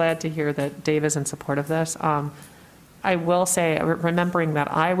glad to hear that Dave is in support of this. I will say, remembering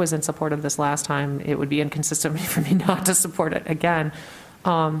that I was in support of this last time, it would be inconsistent for me not to support it again.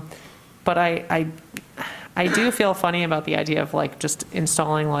 But I do feel funny about the idea of like just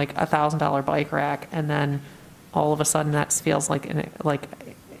installing like $1,000 bike rack, and then all of a sudden that feels like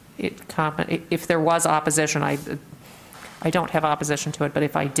if there was opposition, I don't have opposition to it, but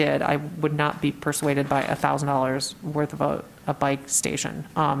if I did, I would not be persuaded by $1,000 worth of a bike station.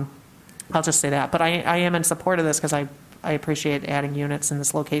 I'll just say that. But I am in support of this because I appreciate adding units in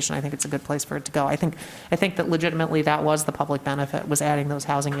this location. I think it's a good place for it to go. I think that legitimately that was the public benefit, was adding those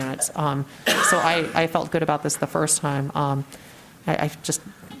housing units. So I felt good about this the first time.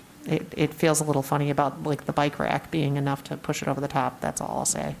 It feels a little funny about like the bike rack being enough to push it over the top. That's all I'll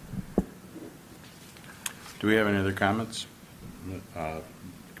say. Do we have any other comments?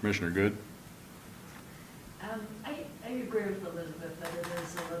 Commissioner Good? I agree with Elizabeth that it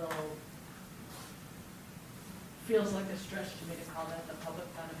is a little, feels like a stretch to me to call that the public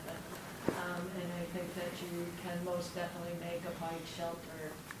benefit. And I think that you can most definitely make a bike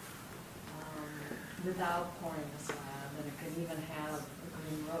shelter without pouring a slab, and it can even have a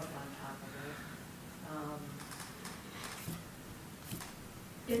green roof on top of it.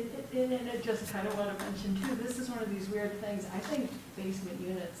 And I just kind of want to mention too, this is one of these weird things. I think basement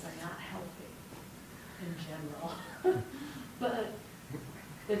units are not healthy in general. But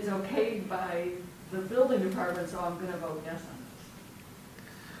it's okay by the building department, so I'm going to vote yes on this.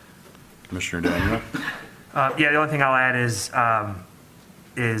 Commissioner Daniel? Yeah, the only thing I'll add is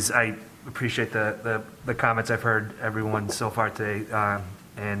I appreciate the comments I've heard everyone so far today,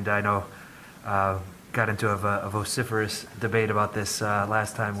 and I know got into a vociferous debate about this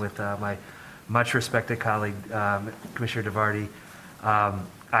last time with my much respected colleague, Commissioner DeVarty.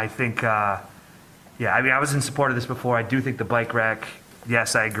 I think, yeah, I mean, I was in support of this before. I do think the bike rack,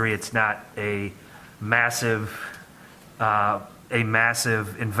 yes, I agree, it's not a massive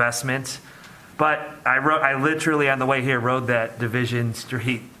investment. But I literally on the way here rode that Division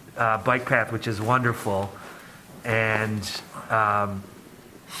Street bike path, which is wonderful, and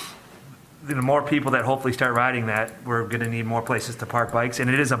the more people that hopefully start riding that, we're going to need more places to park bikes, and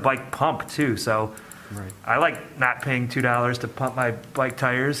it is a bike pump too. So Right. I like not paying $2 to pump my bike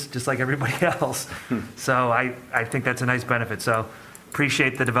tires, just like everybody else. So I think that's a nice benefit. So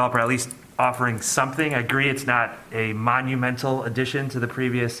appreciate the developer at least offering something. I agree it's not a monumental addition to the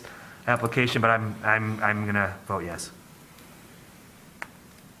previous application, but I'm going to vote yes.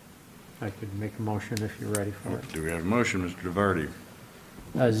 I could make a motion if you're ready for it. Do we have a motion, Mr. DeVarty?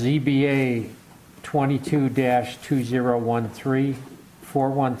 ZBA 22-2013,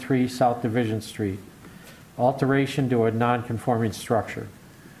 413 South Division Street. Alteration to a non-conforming structure.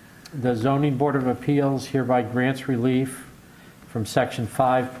 The Zoning Board of Appeals hereby grants relief from Section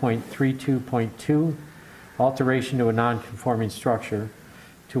 5.32.2, alteration to a non-conforming structure,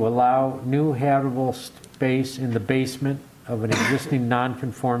 to allow new habitable space in the basement of an existing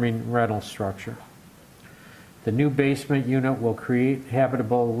non-conforming rental structure. The new basement unit will create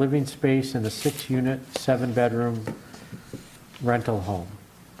habitable living space in a 6-unit, 7-bedroom rental home.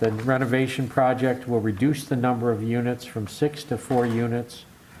 The renovation project will reduce the number of units from 6 to 4 units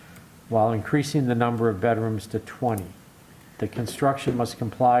while increasing the number of bedrooms to 20. The construction must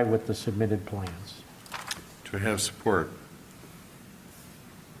comply with the submitted plans. Do we have support?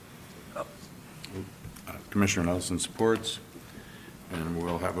 Commissioner Nelson supports, and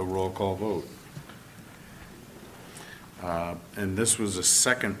we'll have a roll call vote. And this was a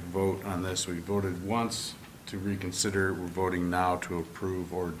second vote on this. We voted once to reconsider. We're voting now to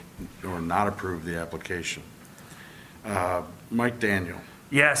approve or not approve the application. Mike Daniel.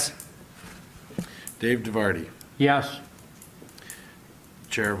 Yes. Dave DeVarty. Yes.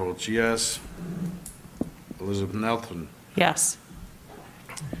 Chair votes yes. Elizabeth Nelson. Yes.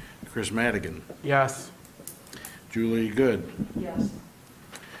 Chris Madigan. Yes. Julie Good. Yes.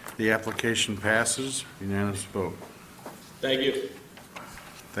 The application passes. Unanimous vote. Thank you.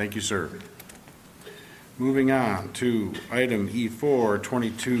 Thank you, sir. Moving on to item E4,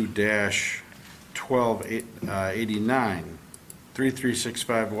 22-1289,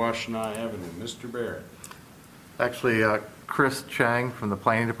 3365 Washtenaw Avenue. Mr. Barrett. Actually, Chris Chang from the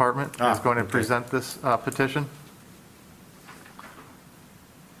Planning Department is going to present this petition.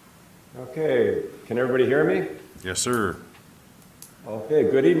 Okay, can everybody hear me? Yes, sir. Okay,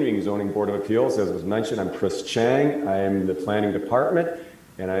 good evening, Zoning Board of Appeals. As was mentioned, I'm Chris Chang. I am the Planning Department,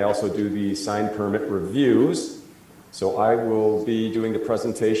 and I also do the sign permit reviews. So I will be doing the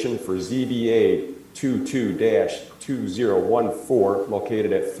presentation for ZBA 22-2014,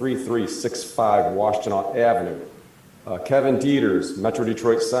 located at 3365 Washtenaw Avenue. Kevin Dieters, Metro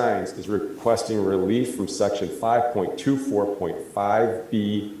Detroit Signs, is requesting relief from Section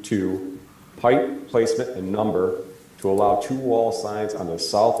 5.24.5B2, height, placement, and number, to allow 2 wall signs on the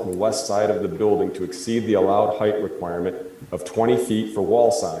south and west side of the building to exceed the allowed height requirement of 20 feet for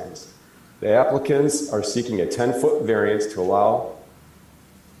wall signs. The applicants are seeking a 10-foot variance to allow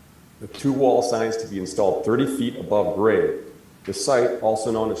the 2 wall signs to be installed 30 feet above grade. The site,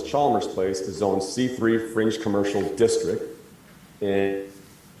 also known as Chalmers Place, is Zone C3 Fringe Commercial District. And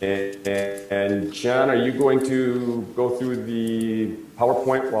John, are you going to go through the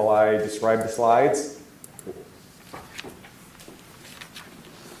PowerPoint while I describe the slides?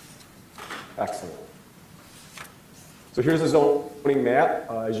 Excellent. So here's the zoning map.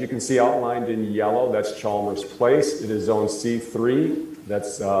 As you can see outlined in yellow, that's Chalmers Place. It is Zone C3.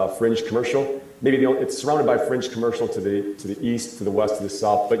 That's Fringe Commercial. Maybe it's surrounded by Fringe Commercial to the east, to the west, to the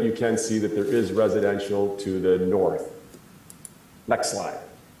south, but you can see that there is residential to the north. Next slide.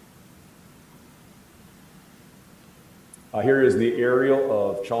 Here is the aerial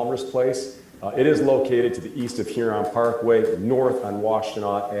of Chalmers Place. It is located to the east of Huron Parkway, north on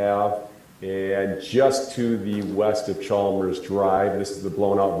Washtenaw Ave. And just to the west of Chalmers Drive, this is the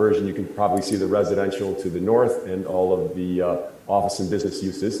blown out version. You can probably see the residential to the north and all of the office and business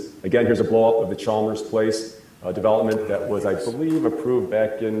uses. Again, here's a blow up of the Chalmers Place development that was, I believe, approved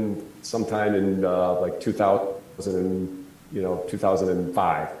back in sometime in like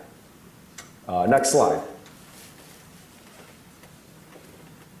 2005. Next slide.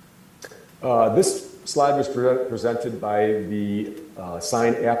 This slide was presented by the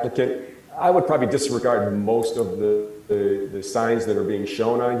sign applicant. I would probably disregard most of the signs that are being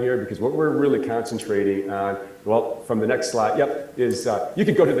shown on here because what we're really concentrating on, well, from the next slide, yep, is, you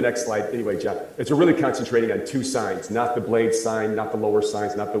could go to the next slide anyway, John. It's we're really concentrating on two signs, not the blade sign, not the lower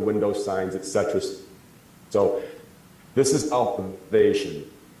signs, not the window signs, etc. So this is elevation.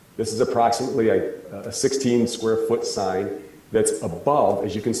 This is approximately a 16 square foot sign that's above,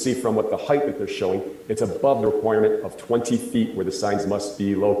 as you can see from what the height that they're showing, it's above the requirement of 20 feet where the signs must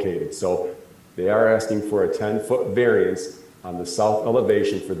be located. So they are asking for a 10-foot variance on the south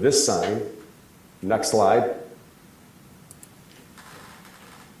elevation for this sign. Next slide.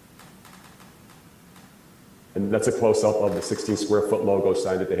 And that's a close-up of the 16 square foot logo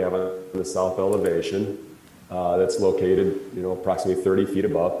sign that they have on the south elevation. That's located, approximately 30 feet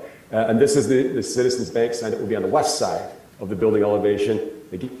above. And this is the Citizens Bank sign that will be on the west side of the building elevation.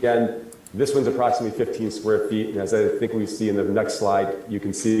 Again, this one's approximately 15 square feet. And as I think we see in the next slide, you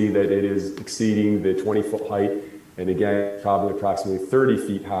can see that it is exceeding the 20-foot height. And again, probably approximately 30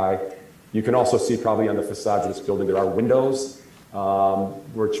 feet high. You can also see probably on the facades of this building, there are windows,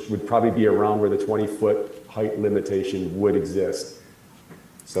 which would probably be around where the 20-foot height limitation would exist.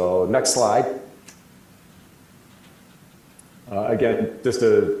 So next slide. Again, just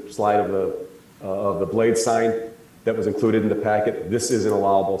a slide of the blade sign that was included in the packet. This is an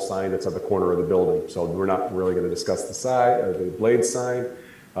allowable sign that's at the corner of the building. So we're not really going to discuss the side or the blade sign.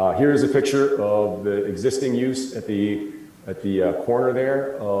 Here's a picture of the existing use at the corner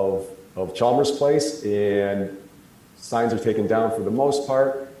there of Chalmers Place, and signs are taken down for the most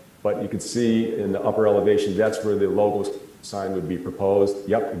part, but you can see in the upper elevation, that's where the logo sign would be proposed.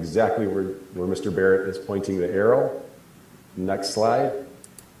 Yep, exactly where Mr. Barrett is pointing the arrow. Next slide.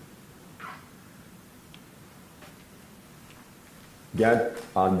 Again,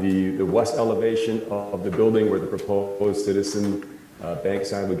 on the west elevation of the building where the proposed Citizen Bank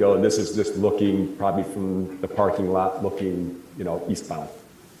sign would go, and this is just looking probably from the parking lot looking, eastbound.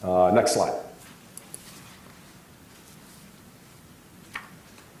 Next slide.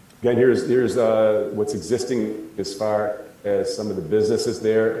 Again, here's what's existing as far as some of the businesses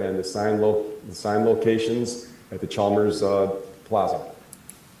there and the sign locations at the Chalmers Plaza.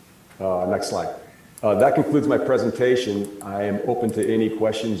 Next slide. That concludes my presentation. I am open to any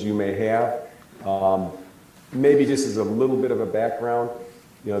questions you may have. Maybe just as a little bit of a background,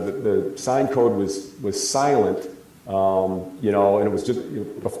 the sign code was silent, and it was just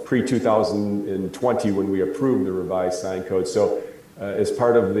pre-2020 when we approved the revised sign code. So as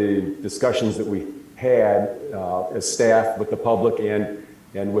part of the discussions that we had as staff with the public and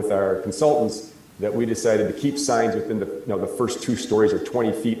with our consultants, that we decided to keep signs within the first 2 stories or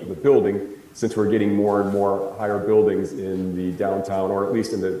 20 feet of the building, since we're getting more and more higher buildings in the downtown, or at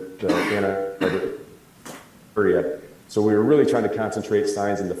least in the Ann Arbor area. So we were really trying to concentrate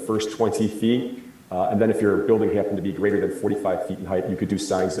signs in the first 20 feet. And then if your building happened to be greater than 45 feet in height, you could do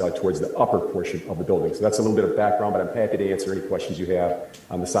signs towards the upper portion of the building. So that's a little bit of background, but I'm happy to answer any questions you have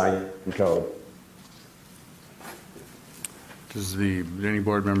on the sign code. Do any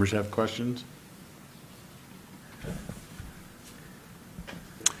board members have questions?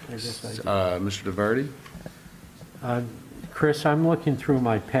 Mr. DeVarty? Chris, I'm looking through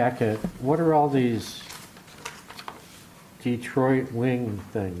my packet. What are all these Detroit Wing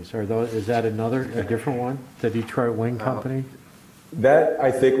things? Is that a different one? The Detroit Wing Company? That, I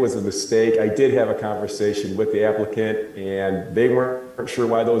think, was a mistake. I did have a conversation with the applicant, and they weren't sure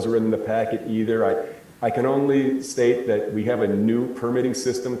why those were in the packet either. I can only state that we have a new permitting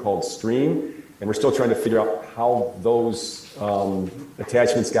system called Stream, and we're still trying to figure out how those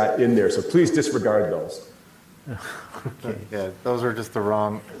attachments got in there. So please disregard those. Okay. Yeah, those are just the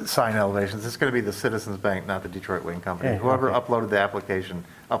wrong sign elevations. It's going to be the Citizens Bank, not the Detroit Wing Company. Whoever uploaded the application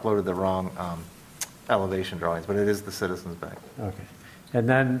uploaded the wrong elevation drawings, but it is the Citizens Bank. Okay. And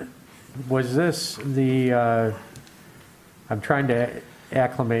then was this I'm trying to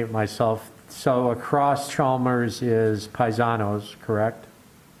acclimate myself. So across Chalmers is Paisanos, correct?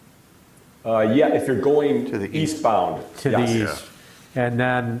 Yeah, if you're going to the eastbound. To the east. And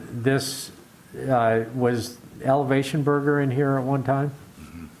then this was Elevation Burger in here at one time?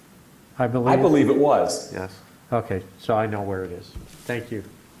 Mm-hmm. I believe it was. Yes. Okay, so I know where it is. Thank you.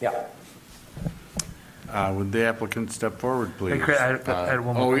 Yeah. Would the applicant step forward, please? Hey, Chris, I had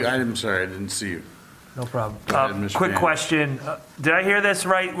one more question. I'm sorry, I didn't see you. No problem. Go ahead, Mr. Quick Van. question. Did I hear this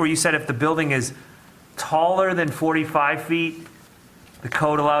right, where you said if the building is taller than 45 feet, the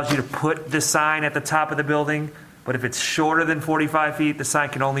code allows you to put the sign at the top of the building, but if it's shorter than 45 feet, the sign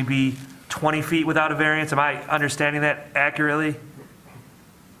can only be 20 feet without a variance? Am I understanding that accurately?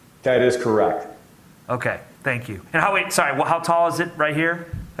 That is correct. Okay, thank you. And how tall is it right here,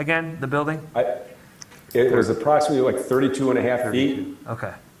 again, the building? It was approximately like 32 and a half feet.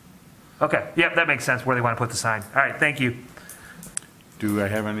 Okay. Okay, yep, that makes sense where they want to put the sign. All right, thank you. Do I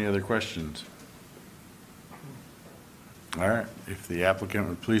have any other questions? All right, if the applicant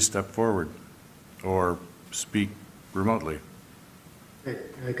would please step forward or speak remotely.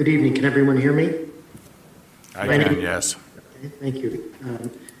 Good evening. Can everyone hear me? I can, yes. Thank you.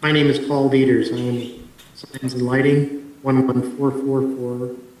 My name is Paul Dieters. I'm Signs and Lighting,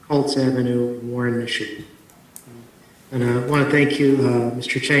 11444 Colts Avenue in Warren, Michigan. And I want to thank you,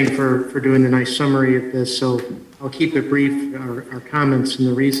 Mr. Chang, for doing the nice summary of this. So I'll keep it brief. Our comments and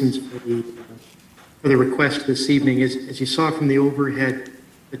the reasons for the request this evening is, as you saw from the overhead,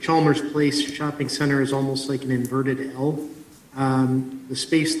 the Chalmers Place Shopping Center is almost like an inverted L. The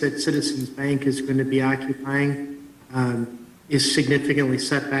space that Citizens Bank is going to be occupying is significantly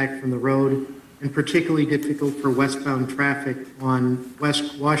set back from the road, and particularly difficult for westbound traffic on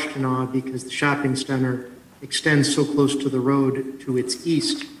West Washtenaw because the shopping center extends so close to the road to its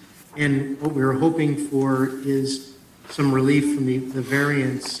east. And what we were hoping for is some relief from the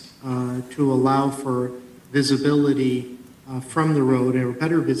variance to allow for visibility from the road, or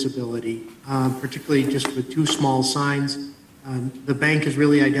better visibility, particularly just with two small signs. The bank is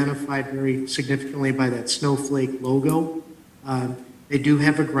really identified very significantly by that snowflake logo. They do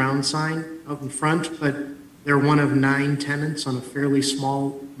have a ground sign out in front, but they're one of 9 tenants on a fairly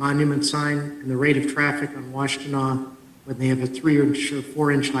small monument sign, and the rate of traffic on Washtenaw, when they have a 3-inch or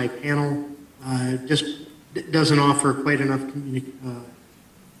 4-inch high panel, just doesn't offer quite enough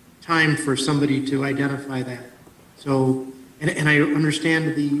time for somebody to identify that. So, and I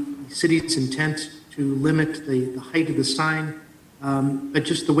understand the city's intent to limit the height of the sign, but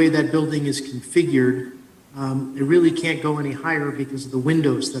just the way that building is configured, it really can't go any higher because of the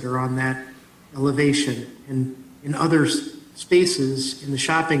windows that are on that elevation. And in other spaces in the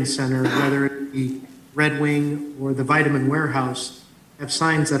shopping center, whether it be Red Wing or the Vitamin Warehouse, have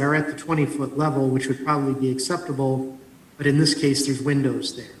signs that are at the 20-foot level, which would probably be acceptable, but in this case, there's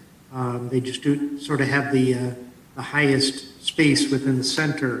windows there. They just do sort of have the highest space within the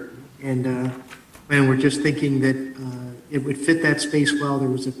center, and we're just thinking that it would fit that space well. There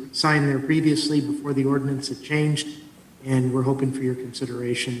was a sign there previously before the ordinance had changed, and we're hoping for your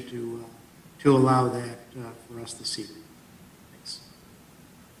consideration to allow that for us this evening. Thanks.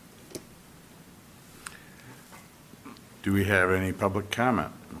 Do we have any public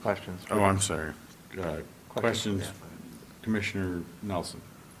comment? Questions? Oh, I'm sorry. Questions? Commissioner Nelson.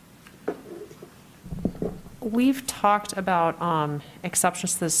 We've talked about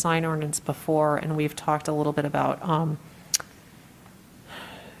exceptions to the sign ordinance before, and we've talked a little bit about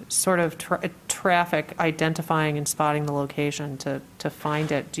sort of traffic identifying and spotting the location to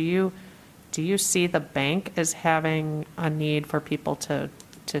find it. Do you see the bank as having a need for people to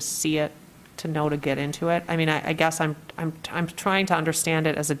see it, to know to get into it? I mean, I guess I'm trying to understand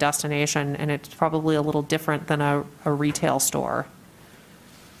it as a destination, and it's probably a little different than a retail store.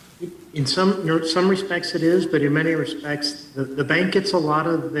 In some respects it is, but in many respects, the bank gets a lot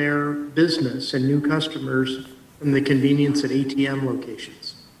of their business and new customers from the convenience at ATM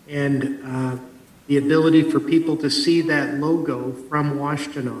locations. And the ability for people to see that logo from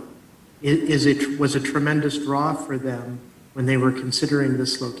Washtenaw was a tremendous draw for them when they were considering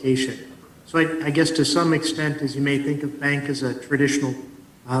this location. So I guess to some extent, as you may think of bank as a traditional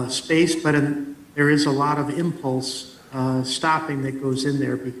space, but there is a lot of impulse stopping that goes in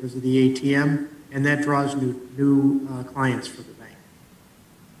there because of the ATM, and that draws new clients for the bank.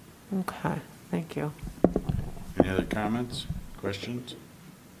 Okay, thank you. Any other comments, questions?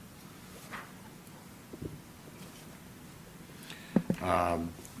 Do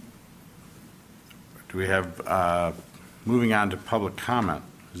we have, moving on to public comment,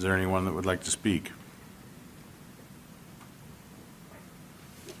 is there anyone that would like to speak?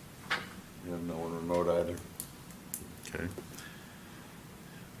 You have no one remote either. Okay.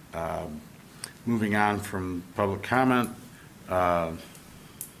 Moving on from public comment. Any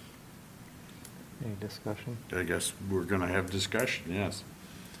discussion? I guess we're going to have discussion, yes.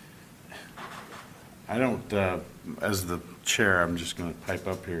 I don't, as the chair, I'm just going to pipe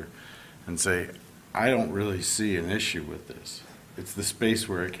up here and say, I don't really see an issue with this. It's the space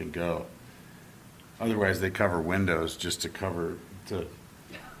where it can go. Otherwise, they cover windows just to cover to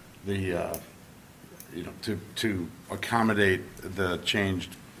accommodate the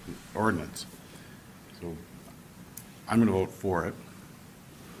changed ordinance. So I'm going to vote for it.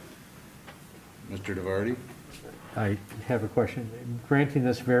 Mr. DeVarty? I have a question. Granting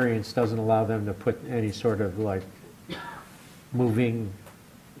this variance doesn't allow them to put any sort of like moving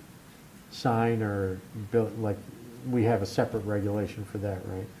sign or build, like, we have a separate regulation for that,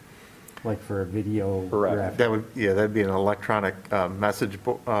 right? Like for a video. Correct. That'd be an electronic message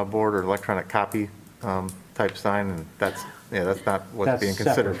board or electronic copy type sign, and that's not what's being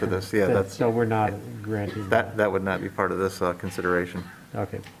considered for this. Yeah, so we're not granting that would not be part of this consideration.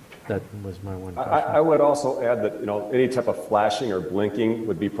 Okay, that was my one question. I would also add that, any type of flashing or blinking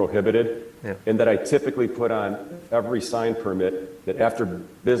would be prohibited. Yeah. And that I typically put on every sign permit that after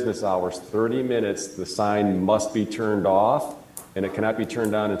business hours, 30 minutes, the sign must be turned off, and it cannot be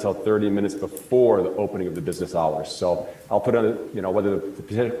turned on until 30 minutes before the opening of the business hours. So I'll put on, whether the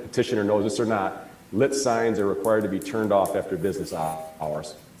petitioner knows this or not, lit signs are required to be turned off after business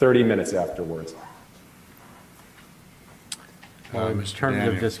hours, 30 minutes afterwards. In terms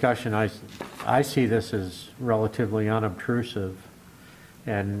of discussion, I see this as relatively unobtrusive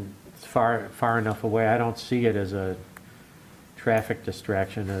and it's far enough away. I don't see it as a traffic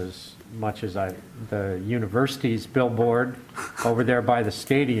distraction as much as the university's billboard over there by the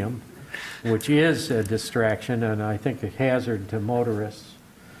stadium, which is a distraction and I think a hazard to motorists.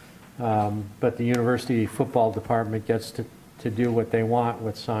 But the university football department gets to do what they want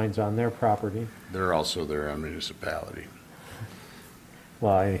with signs on their property. They're also their own municipality.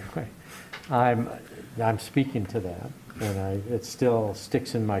 Well, anyway, I'm speaking to that, and it still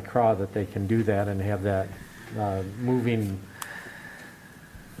sticks in my craw that they can do that and have that moving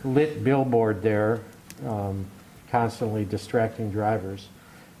lit billboard there, constantly distracting drivers.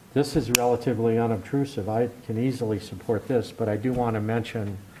 This is relatively unobtrusive. I can easily support this, but I do want to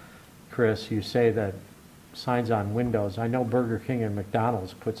mention, Chris, you say that signs on windows. I know Burger King and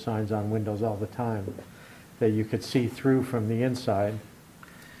McDonald's put signs on windows all the time that you could see through from the inside,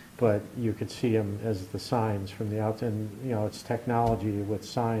 but you could see them as the signs from the outside. And, it's technology with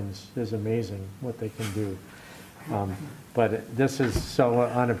signs is amazing what they can do. But this is so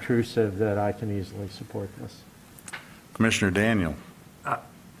unobtrusive that I can easily support this. Commissioner Daniel.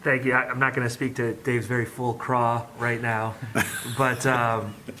 Thank you. I'm not going to speak to Dave's very full craw right now, but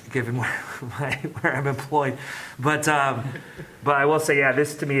given where I'm employed. But I will say,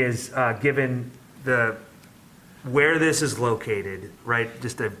 this to me is given where this is located, right?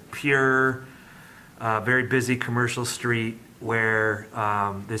 Just a pure, very busy commercial street where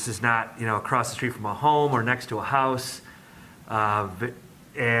this is not, across the street from a home or next to a house.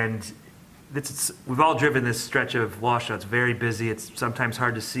 And we've all driven this stretch of Washoe. It's very busy. It's sometimes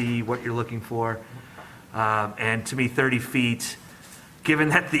hard to see what you're looking for. And to me, 30 feet, given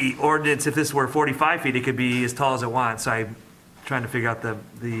that the ordinance, if this were 45 feet, it could be as tall as it wants. So I'm trying to figure out the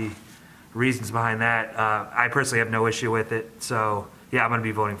reasons behind that. I personally have no issue with it. So, I'm going to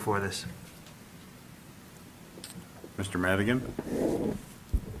be voting for this. Mr. Madigan?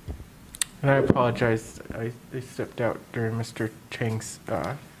 And I apologize, I stepped out during Mr. Chang's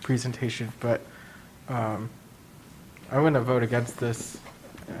presentation, but I'm going to vote against this.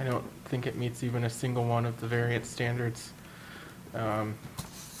 I don't think it meets even a single one of the variance standards. I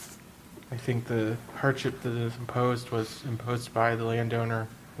think the hardship that is imposed was imposed by the landowner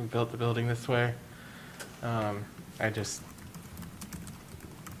who built the building this way. I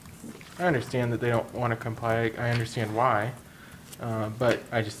understand that they don't want to comply. I understand why, but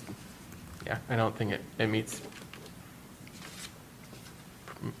I don't think it meets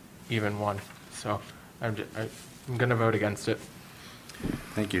even one. So I'm going to vote against it.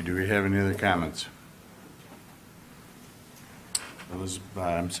 Thank you. Do we have any other comments?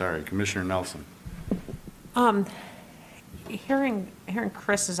 Commissioner Nelson. Hearing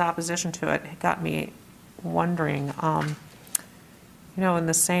Chris's opposition to it got me wondering, in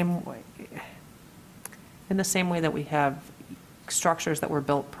the same way that we have structures that were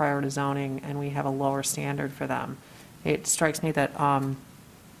built prior to zoning and we have a lower standard for them, it strikes me that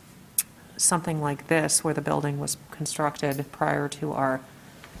something like this, where the building was constructed prior to our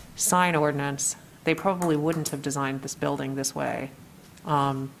sign ordinance, they probably wouldn't have designed this building this way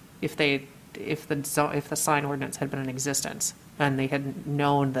if the sign ordinance had been in existence and they had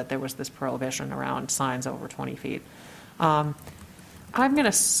known that there was this prohibition around signs over 20 feet. I'm going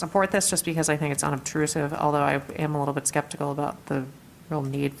to support this just because I think it's unobtrusive, although I am a little bit skeptical about the real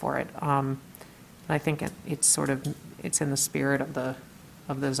need for it. I think it's in the spirit of the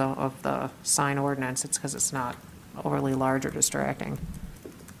sign ordinance. It's because it's not overly large or distracting.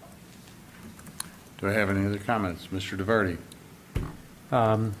 Do I have any other comments? Mr. DeVarty?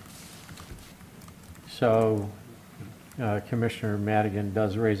 So Commissioner Madigan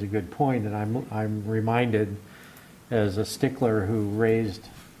does raise a good point, and I'm reminded as a stickler who raised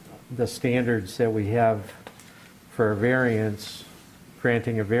the standards that we have for a variance,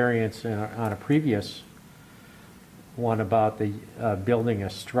 granting a variance on a previous one about the building a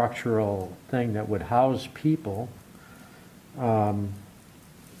structural thing that would house people, and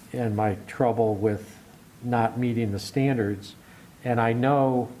my trouble with not meeting the standards. And I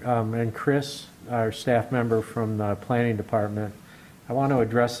know, and Chris, our staff member from the planning department, I want to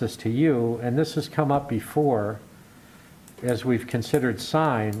address this to you, and this has come up before as we've considered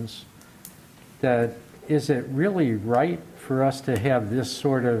signs, that is it really right for us to have this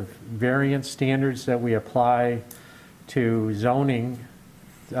sort of variance standards that we apply to zoning,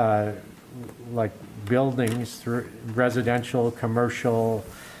 like buildings, through residential, commercial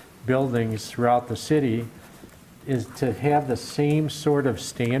buildings throughout the city, is to have the same sort of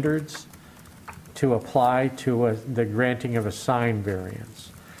standards to apply to the granting of a sign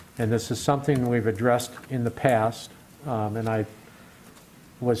variance. And this is something we've addressed in the past, and I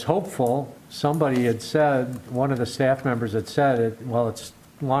was hopeful, somebody had said, one of the staff members had said, well, it's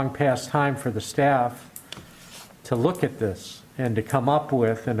long past time for the staff to look at this and to come up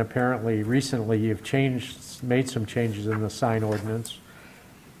with, and apparently recently you've made some changes in the sign ordinance,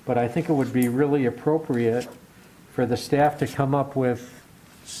 but I think it would be really appropriate for the staff to come up with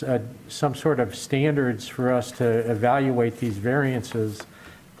some sort of standards for us to evaluate these variances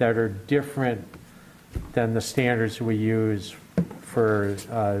that are different than the standards we use for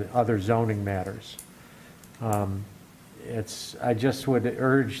other zoning matters. I just would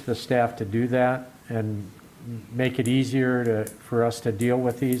urge the staff to do that and make it easier for us to deal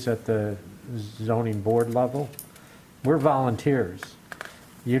with these at the zoning board level. We're volunteers.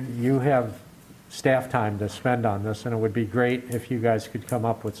 You have staff time to spend on this, and it would be great if you guys could come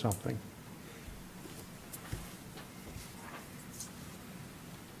up with something.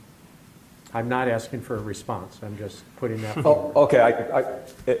 I'm not asking for a response. I'm just putting that forward. Oh, okay.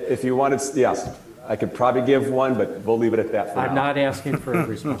 If you wanted, yes, I could probably give one, but we'll leave it at that for now. I'm not asking for a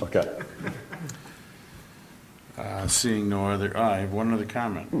response. Okay. Seeing no other, I have one other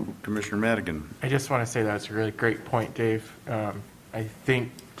comment. Commissioner Madigan. I just want to say that's a really great point, Dave. I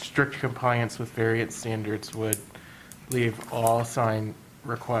think strict compliance with variance standards would leave all sign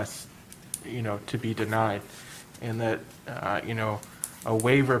requests, to be denied. And that, a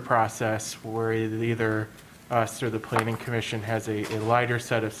waiver process where either us or the Planning Commission has a lighter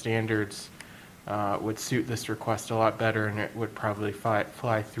set of standards would suit this request a lot better, and it would probably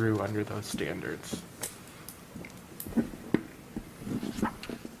fly through under those standards.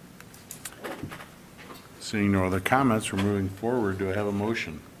 Seeing no other comments, we're moving forward. Do I have a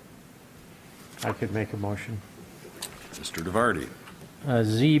motion? I could make a motion. Mr. DeVarty.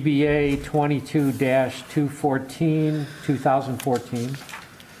 ZBA 22-214, 2014,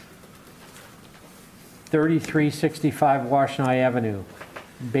 3365 Washtenaw Avenue.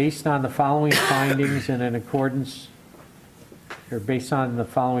 Based on the following findings and in accordance, or based on the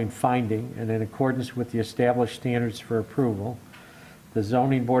following finding and in accordance with the established standards for approval, the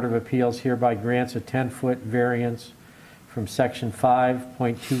Zoning Board of Appeals hereby grants a 10-foot variance from section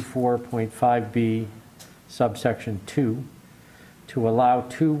 5.24.5B, subsection 2, to allow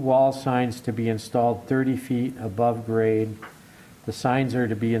 2 wall signs to be installed 30 feet above grade. The signs are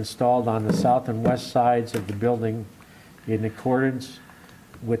to be installed on the south and west sides of the building in accordance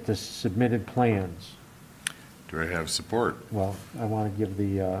with the submitted plans. Do I have support? Well, I want to give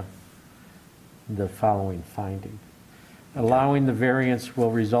the following finding. Allowing the variance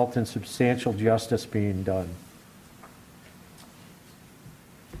will result in substantial justice being done.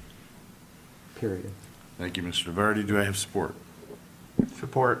 Period. Thank you, Mr. DeVarty. Do I have support?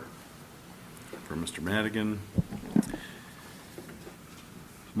 Support. For Mr. Madigan.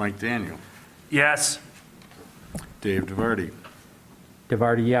 Mike Daniel. Yes. Dave DeVarty.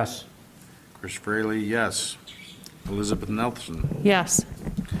 DeVarty, yes. Chris Fraley, yes. Elizabeth Nelson. Yes.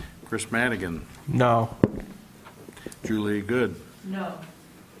 Chris Madigan. No. Julie Good. No.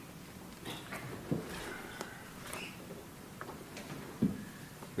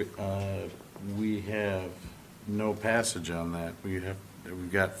 We have no passage on that. We've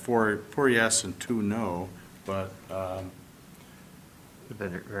got four yes and 2 no, but The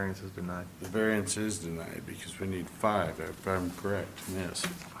variance is denied. the variance is denied because we need 5, if I'm correct. Yes.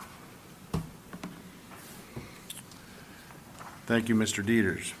 Thank you, Mr.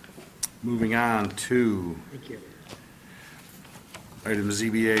 Dieters. Moving on to Thank you. item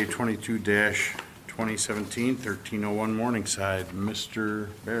ZBA 22-2017, 1301 Morningside. Mr.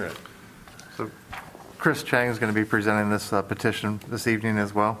 Barrett. So Chris Chang is going to be presenting this petition this evening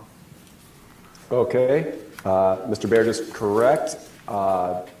as well. Okay, Mr. Baird is correct.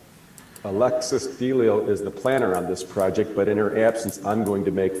 Alexis DeLeo is the planner on this project, but in her absence, I'm going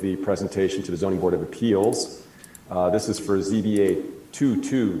to make the presentation to the Zoning Board of Appeals. This is for ZBA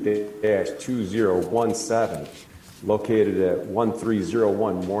 22-2017, located at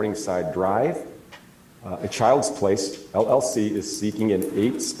 1301 Morningside Drive. A Child's Place LLC is seeking an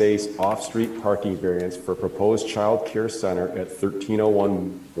 8-space off-street parking variance for proposed child care center at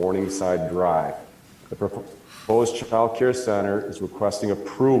 1301 Morningside Drive. The proposed child care center is requesting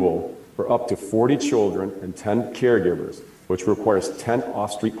approval for up to 40 children and 10 caregivers, which requires 10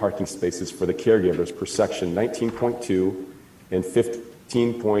 off-street parking spaces for the caregivers per section 19.2 and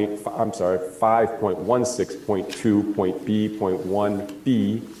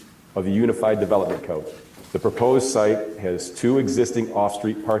 5.16.2.B.1b of the Unified Development Code. The proposed site has 2 existing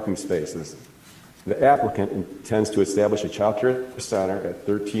off-street parking spaces. The applicant intends to establish a child care center at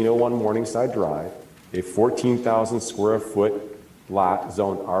 1301 Morningside Drive, a 14,000 square foot lot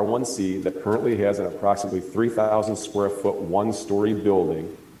zoned R1C that currently has an approximately 3,000 square foot 1-story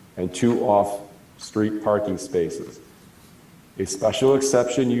building and 2 off-street parking spaces. A special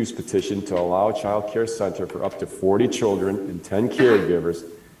exception use petition to allow a child care center for up to 40 children and 10 caregivers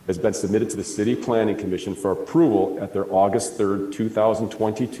has been submitted to the City Planning Commission for approval at their August 3rd,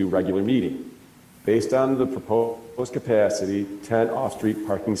 2022 regular meeting. Based on the proposed capacity, 10 off-street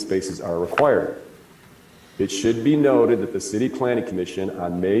parking spaces are required. It should be noted that the City Planning Commission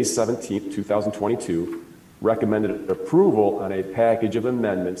on May 17th, 2022 recommended approval on a package of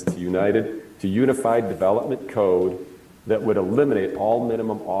amendments to Unified Development Code that would eliminate all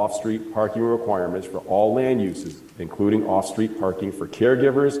minimum off-street parking requirements for all land uses, including off-street parking for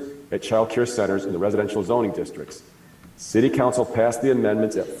caregivers at child care centers in the residential zoning districts. City Council passed the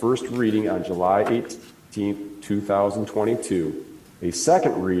amendments at first reading on July 18, 2022. A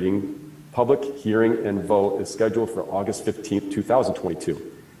second reading, public hearing, and vote is scheduled for August 15, 2022.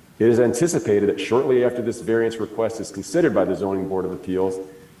 It is anticipated that shortly after this variance request is considered by the Zoning Board of Appeals,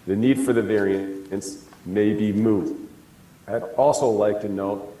 the need for the variance may be moved. I'd also like to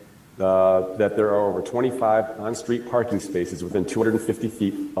note that there are over 25 on-street parking spaces within 250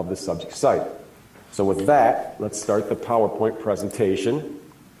 feet of the subject site. So with that, let's start the PowerPoint presentation.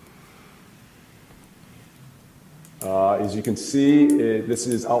 As you can see, this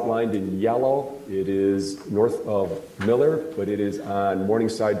is outlined in yellow. It is north of Miller, but it is on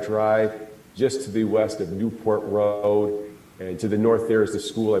Morningside Drive, just to the west of Newport Road. And to the north there is the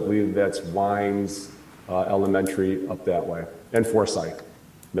school. I believe that's Wines Elementary up that way, and Forsyth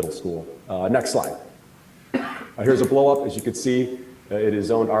Middle School. Next slide. Here's a blow-up. As you can see, it is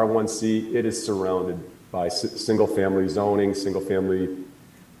zoned R1C. It is surrounded by single-family zoning, single-family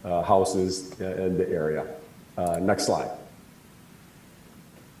houses in the area. Next slide.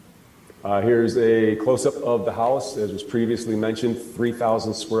 Here's a close-up of the house. As was previously mentioned,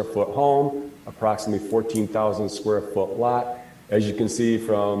 3,000 square foot home, approximately 14,000 square foot lot. As you can see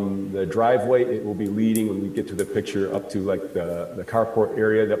from the driveway, it will be leading when we get to the picture up to like the carport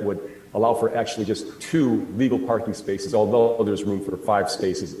area that would allow for actually just 2 legal parking spaces, although there's room for 5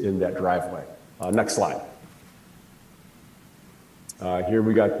 spaces in that driveway. Next slide. Here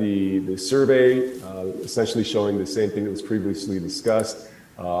we got the survey, essentially showing the same thing that was previously discussed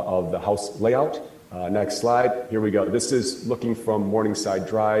of the house layout. Next slide. Here we go. This is looking from Morningside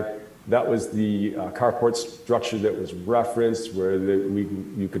Drive. That was the carport structure that was referenced, where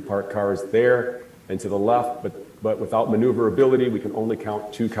you could park cars there and to the left, but without maneuverability, we can only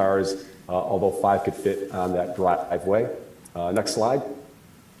count 2 cars, although 5 could fit on that driveway. Next slide.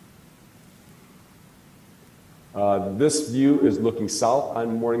 This view is looking south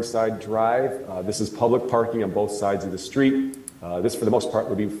on Morningside Drive. This is public parking on both sides of the street. This, for the most part,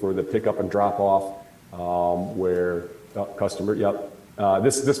 would be for the pickup and drop off, where customer, yep.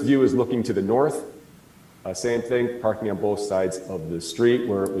 This view is looking to the north. Same thing, parking on both sides of the street,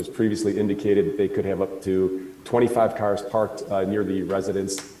 where it was previously indicated that they could have up to 25 cars parked near the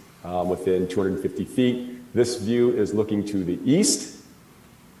residence within 250 feet. This view is looking to the east.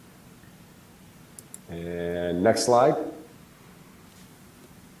 And next slide.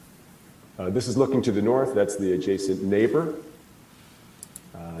 This is looking to the north. That's the adjacent neighbor.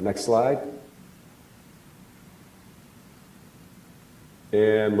 Next slide.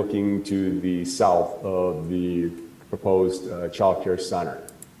 And looking to the south of the proposed child care center.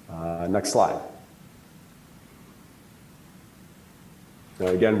 Next slide. Now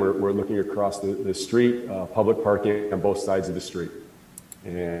again, we're looking across the street, public parking on both sides of the street.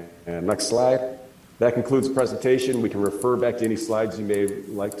 And next slide. That concludes the presentation. We can refer back to any slides you may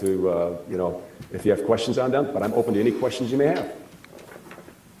like to, if you have questions on them, but I'm open to any questions you may have.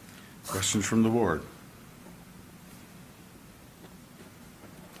 Questions from the board?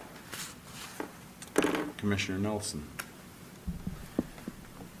 Commissioner Nelson.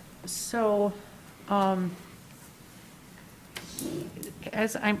 So,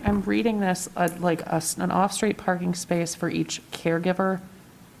 as I'm reading this, like an off-street parking space for each caregiver.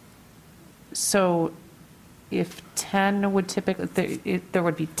 So if 10 would typically, there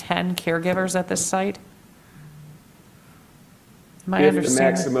would be 10 caregivers at this site? Am I If the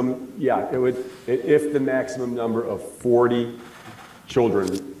understanding? maximum, yeah, it would, if the maximum number of 40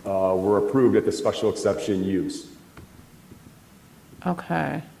 children were approved at the special exception use.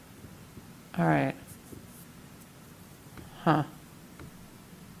 Okay. All right. Huh.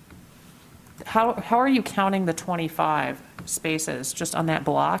 How are you counting the 25 spaces just on that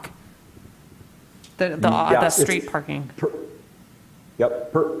block? The Yes, street parking?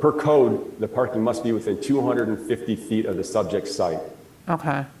 Yep, per code, the parking must be within 250 feet of the subject site.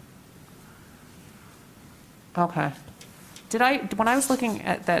 Okay. Okay. When I was looking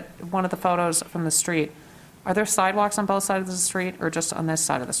at one of the photos from the street, are there sidewalks on both sides of the street or just on this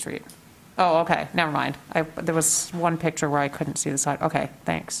side of the street? Oh, okay, never mind. There was one picture where I couldn't see the side. Okay,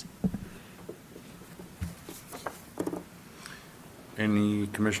 thanks. Any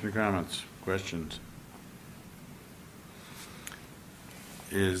commissioner comments, questions?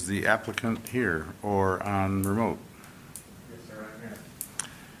 Is the applicant here or on remote? Yes, sir, I'm here.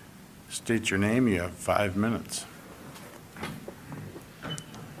 State your name, you have 5 minutes.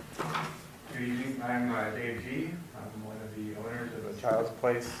 Good evening, I'm Dave G. I'm one of the owners of the Child's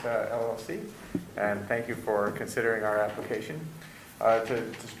Place LLC, and thank you for considering our application.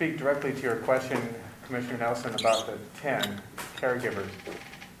 To speak directly to your question, Commissioner Nelson, about the 10 caregivers,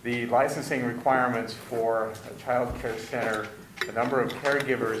 the licensing requirements for a child care center, the number of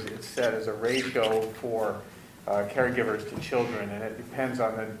caregivers is set as a ratio for caregivers to children, and it depends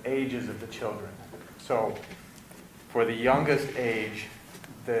on the ages of the children. So for the youngest age,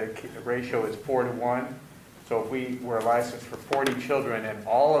 the ratio is 4 to 1. So if we were licensed for 40 children and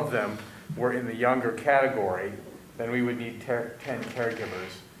all of them were in the younger category, then we would need 10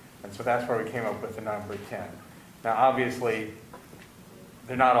 caregivers. And so that's where we came up with the number 10. Now, obviously,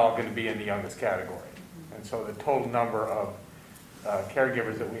 they're not all going to be in the youngest category. And so the total number of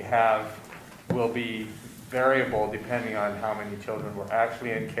caregivers that we have will be variable depending on how many children were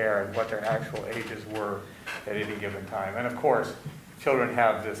actually in care and what their actual ages were at any given time. And of course, children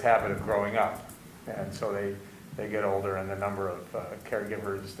have this habit of growing up. And so they get older and the number of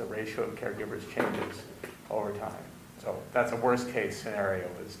caregivers, the ratio of caregivers changes over time. So that's a worst case scenario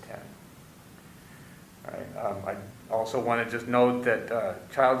is 10. All right. I also want to just note that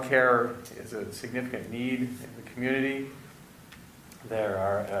child care is a significant need in the community.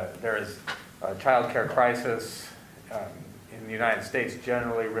 There is a child care crisis in the United States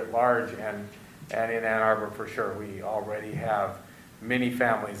generally writ large, and in Ann Arbor for sure. We already have many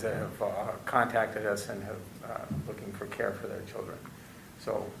families that have contacted us and have looking for care for their children.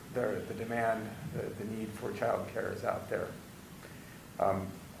 So the demand, the need for child care is out there.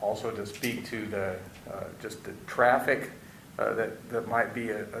 Also to speak to just the traffic that might be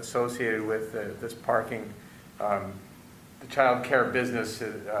associated with this parking. The child care business,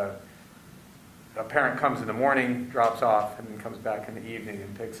 a parent comes in the morning, drops off, and then comes back in the evening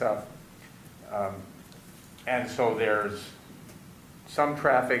and picks up. And so there's some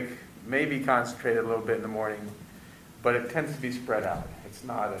traffic, may be concentrated a little bit in the morning, but it tends to be spread out. It's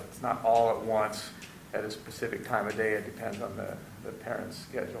not all at once at a specific time of day. It depends on the parents'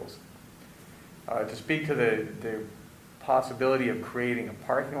 schedules. To speak to the possibility of creating a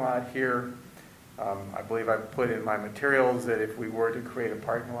parking lot here, I believe I've put in my materials that if we were to create a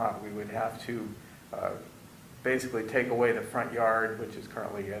parking lot, we would have to basically take away the front yard, which is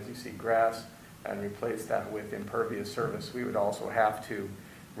currently, as you see, grass, and replace that with impervious surface. We would also have to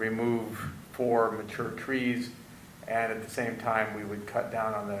remove 4 mature trees, and at the same time, we would cut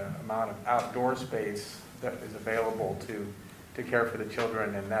down on the amount of outdoor space that is available to care for the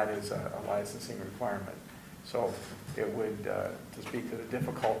children, and that is a licensing requirement. So it would, to speak to the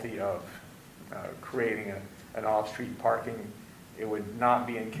difficulty of creating an off-street parking, it would not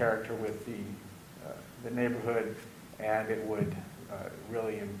be in character with the neighborhood, and it would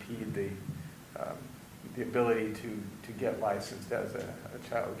really impede the ability to get licensed as a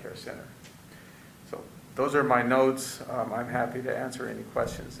child care center. So those are my notes. I'm happy to answer any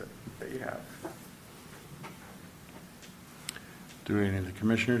questions that you have. Do any of the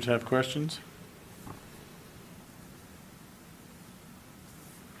commissioners have questions?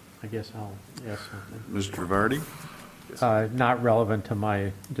 I guess I'll ask something. Mr. Vardy? not relevant to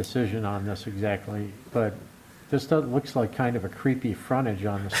my decision on this exactly, but this looks like kind of a creepy frontage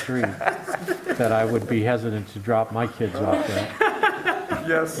on the street that I would be hesitant to drop my kids off at.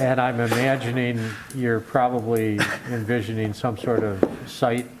 Yes. And I'm imagining you're probably envisioning some sort of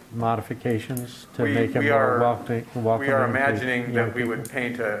site modifications to make it more welcoming. We are imagining to that we young would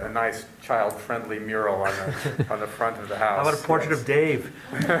paint a nice child-friendly mural on the front of the house. How about a portrait of Dave?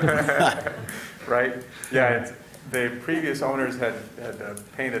 Right? Yeah, the previous owners had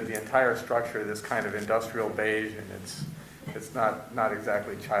painted the entire structure this kind of industrial beige, and it's not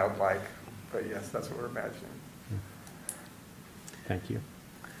exactly childlike, but yes, that's what we're imagining. Thank you.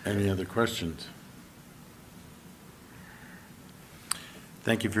 Any other questions?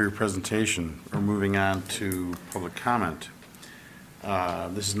 Thank you for your presentation. We're moving on to public comment.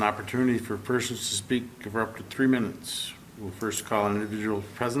 This is an opportunity for persons to speak for up to 3 minutes. We'll first call an individual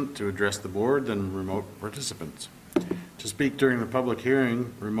present to address the board, then remote participants. To speak during the public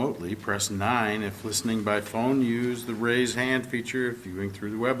hearing remotely, press 9. If listening by phone, use the raise hand feature if viewing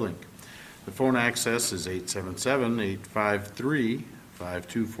through the web link. The phone access is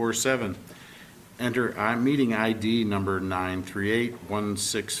 877-853-5247. Enter meeting ID number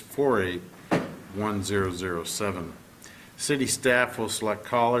 938-1648-1007. City staff will select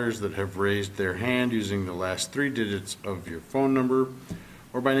callers that have raised their hand using the last 3 digits of your phone number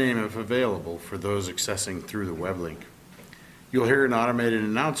or by name if available for those accessing through the web link. You'll hear an automated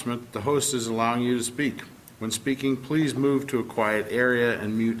announcement. The host is allowing you to speak. When speaking, please move to a quiet area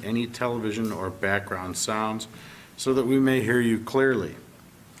and mute any television or background sounds so that we may hear you clearly.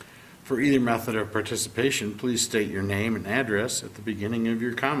 For either method of participation, please state your name and address at the beginning of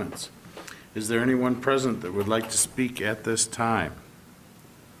your comments. Is there anyone present that would like to speak at this time?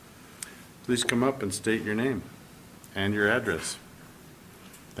 Please come up and state your name and your address.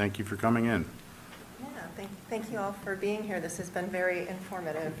 Thank you for coming in. Yeah, thank you all for being here. This has been very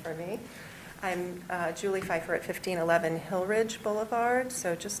informative for me. I'm Julie Pfeiffer at 1511 Hill Ridge Boulevard,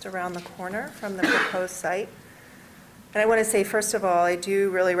 so just around the corner from the proposed site. And I want to say, first of all, I do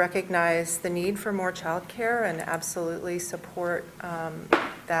really recognize the need for more childcare and absolutely support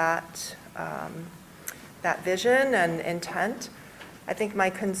that vision and intent. I think my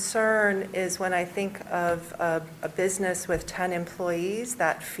concern is when I think of a business with 10 employees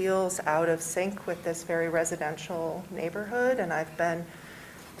that feels out of sync with this very residential neighborhood. And I've been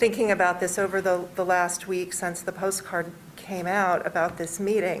thinking about this over the last week since the postcard came out about this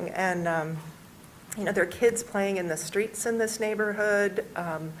meeting. And you know, there are kids playing in the streets in this neighborhood.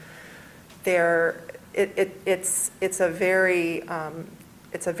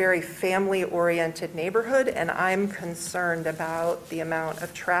 It's a very family-oriented neighborhood, and I'm concerned about the amount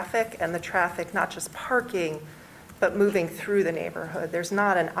of traffic and the traffic, not just parking, but moving through the neighborhood. There's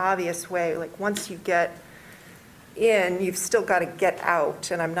not an obvious way. Like, once you get in, you've still got to get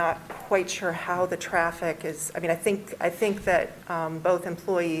out, and I'm not quite sure how the traffic is. I mean, I think that both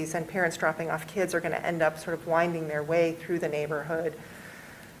employees and parents dropping off kids are going to end up sort of winding their way through the neighborhood.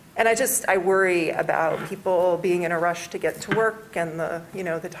 And I worry about people being in a rush to get to work, and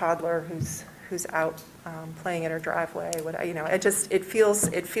the toddler who's out playing in her driveway. It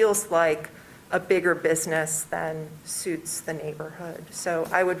feels like a bigger business than suits the neighborhood. So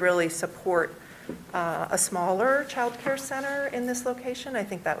I would really support a smaller child care center in this location. I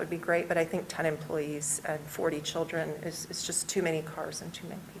think that would be great, but I think 10 employees and 40 children is just too many cars and too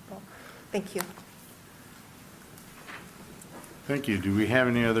many people. Thank you. Thank you. Do we have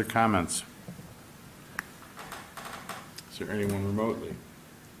any other comments? Is there anyone remotely?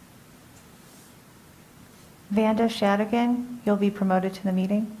 Vanda Shadigan, you'll be promoted to the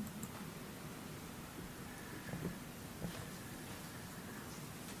meeting.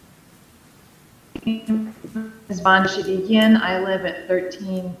 Is Vanda Shadigian. I live at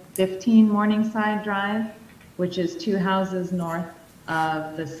 1315 Morningside Drive, which is 2 houses north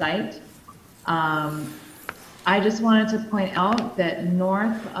of the site. I just wanted to point out that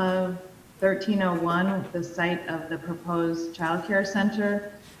north of 1301, the site of the proposed child care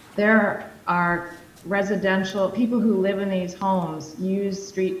center, there are residential, people who live in these homes use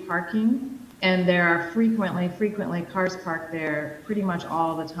street parking, and there are frequently cars parked there pretty much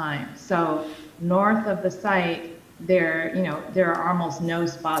all the time. So north of the site, there are almost no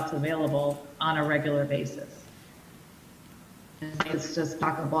spots available on a regular basis. It's just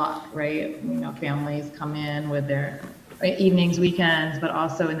chock-a-block, right? Families come in with their evenings, weekends, but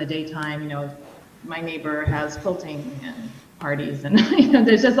also in the daytime. My neighbor has quilting and parties, and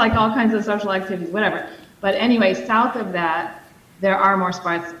there's just like all kinds of social activities, whatever. But anyway, south of that, there are more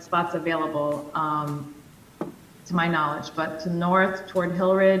spots available. to my knowledge, but to north toward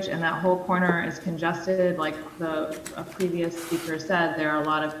Hill Ridge, and that whole corner is congested. Like a previous speaker said, there are a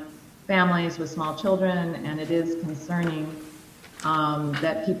lot of families with small children, and it is concerning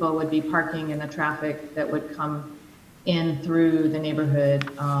that people would be parking in the traffic that would come in through the neighborhood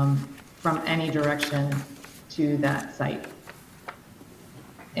from any direction to that site.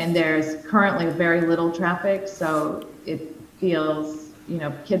 And there's currently very little traffic, so it feels, you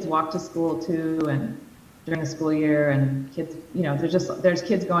know, kids walk to school too, and during the school year, and kids, you know, there's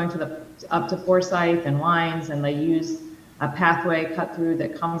kids going to up to Forsyth and Wines, and they use a pathway cut through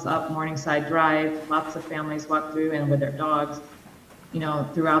that comes up Morningside Drive. Lots of families walk through and with their dogs, you know,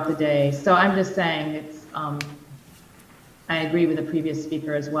 throughout the day. So I'm just saying it's, I agree with the previous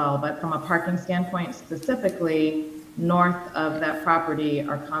speaker as well, but from a parking standpoint specifically, north of that property,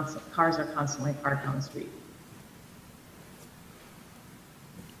 cars are constantly parked on the street.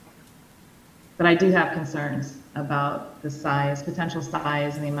 But I do have concerns about the size, potential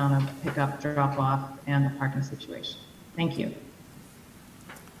size, and the amount of pickup, drop off, and the parking situation. Thank you.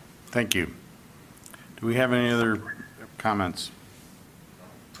 Thank you. Do we have any other comments?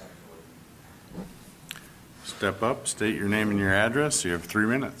 Step up, state your name and your address. You have 3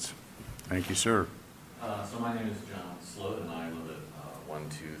 minutes. Thank you, sir. So my name is John Sloat, and I live at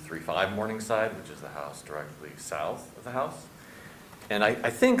 1235 Morningside, which is the house directly south of the house. And I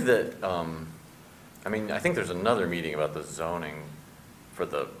think that, I think there's another meeting about the zoning for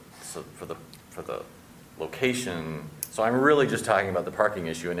the location. So I'm really just talking about the parking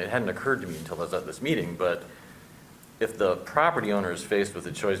issue, and it hadn't occurred to me until I was at this meeting. But if the property owner is faced with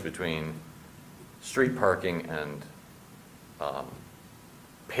a choice between street parking and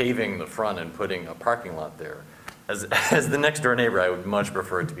paving the front and putting a parking lot there, as the next door neighbor, I would much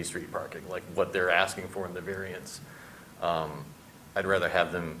prefer it to be street parking, like what they're asking for in the variance. I'd rather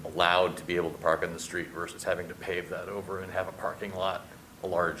have them allowed to be able to park on the street versus having to pave that over and have a parking lot, a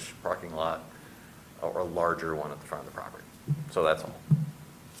large parking lot, or a larger one at the front of the property. So that's all.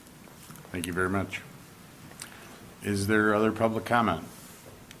 Thank you very much. Is there other public comment?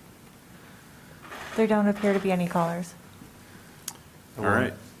 There don't appear to be any callers. All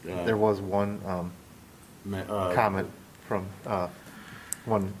right. There was one comment from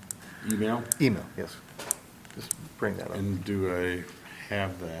one email? Email, yes. Just bring that up. And do I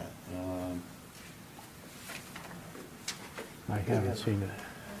have that? I haven't seen it.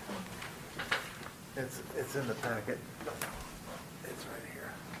 It's in the packet. It's right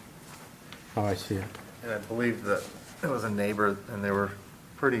here. Oh, I see it. And I believe that it was a neighbor, and they were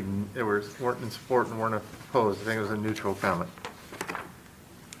weren't in support and weren't opposed. I think it was a neutral comment.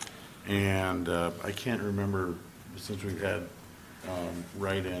 And I can't remember, since we've had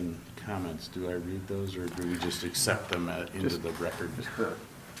write-in comments, do I read those, or do we just accept them into the record?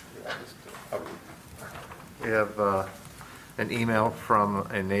 We have an email from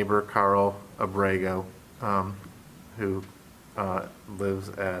a neighbor, Carl Abrego, who lives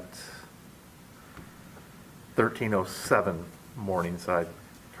at 1307 Morningside.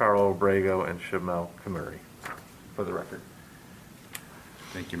 Carl Abrego and Shamel Kamuri, for the record.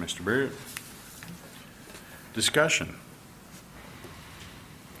 Thank you, Mr. Barrett. Discussion.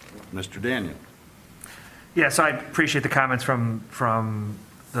 Mr. Daniel. Yeah, so I appreciate the comments from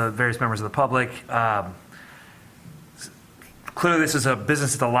the various members of the public. Clearly, this is a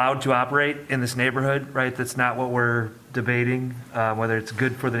business that's allowed to operate in this neighborhood, right? That's not what we're debating, whether it's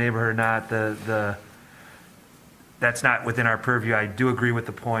good for the neighborhood or not. That's not within our purview. I do agree with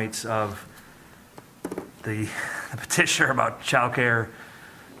the points of the petitioner about childcare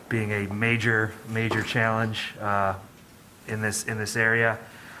being a major challenge in this area.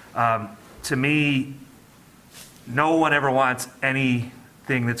 To me, no one ever wants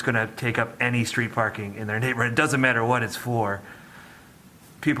anything that's going to take up any street parking in their neighborhood. It doesn't matter what it's for.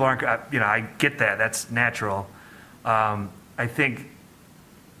 People aren't, I get that. That's natural. I think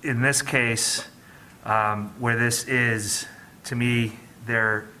in this case, where this is, to me,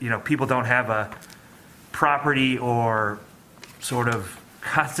 people don't have a property or sort of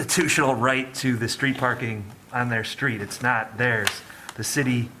constitutional right to the street parking on their street. It's not theirs. The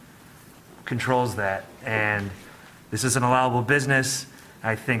city controls that, and this is an allowable business.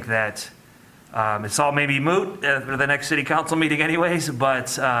 I think that it's all maybe moot for the next city council meeting anyways,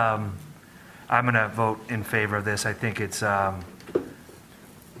 but I'm going to vote in favor of this. I think it's,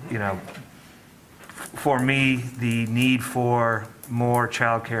 for me, the need for more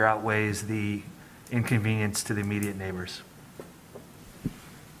childcare outweighs the inconvenience to the immediate neighbors.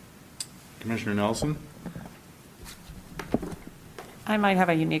 Commissioner Nelson? I might have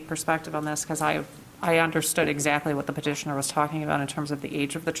a unique perspective on this because I I understood exactly what the petitioner was talking about in terms of the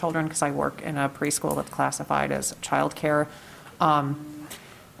age of the children, because I work in a preschool that's classified as childcare.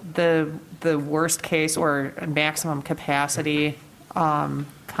 The worst case or maximum capacity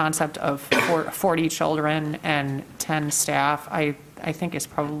concept of 40 children and 10 staff, I think is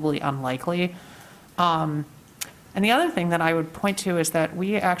probably unlikely. And the other thing that I would point to is that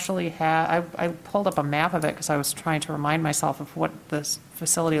we actually have, I pulled up a map of it because I was trying to remind myself of what this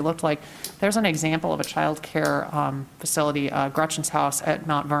facility looked like. There's an example of a child care facility, Gretchen's House at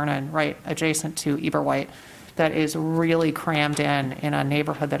Mount Vernon, right adjacent to Eberwhite, that is really crammed in a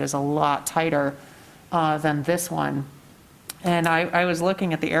neighborhood that is a lot tighter than this one. And I was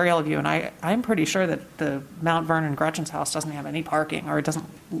looking at the aerial view, and I'm pretty sure that the Mount Vernon Gretchen's House doesn't have any parking, or it doesn't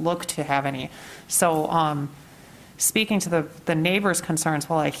look to have any. So speaking to the neighbors' concerns,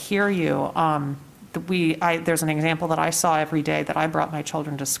 while I hear you, there's an example that I saw every day that I brought my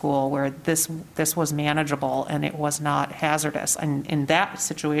children to school where this was manageable and it was not hazardous. And in that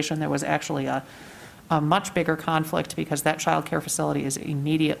situation, there was actually a much bigger conflict because that child care facility is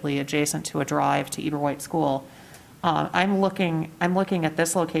immediately adjacent to a drive to Eberwhite School. I'm looking at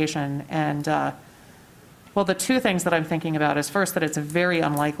this location, and well, the two things that I'm thinking about is first that it's very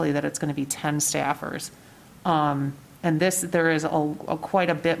unlikely that it's going to be 10 staffers, and there is quite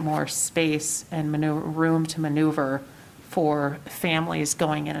a bit more space and room to maneuver for families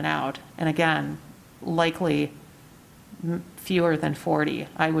going in and out, and again, likely fewer than 40,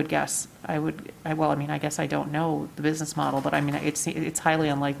 I would guess. I guess I don't know the business model, but I mean, it's highly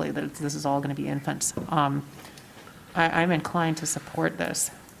unlikely that this is all going to be infants. I'm inclined to support this,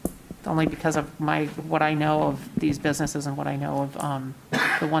 only because of what I know of these businesses and what I know of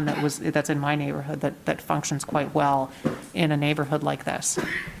the one that's in my neighborhood that functions quite well in a neighborhood like this.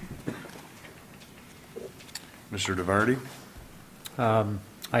 Mr. DeVarty?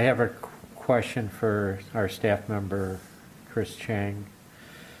 I have a question for our staff member, Chris Chang.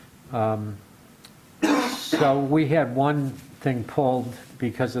 So we had one thing pulled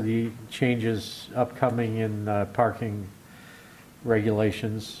because of the changes upcoming in parking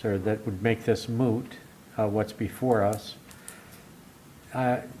regulations, or that would make this moot, what's before us.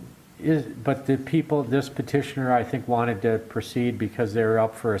 But this petitioner, I think, wanted to proceed because they're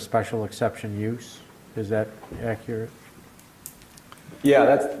up for a special exception use. Is that accurate?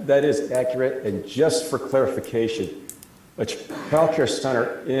 Yeah, that is accurate. And just for clarification, a child care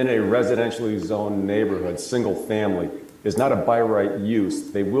center in a residentially zoned neighborhood, single family, is not a by right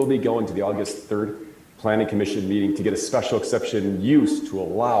use. They will be going to the August 3rd Planning Commission meeting to get a special exception use to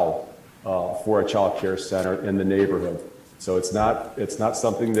allow for a child care center in the neighborhood. So it's not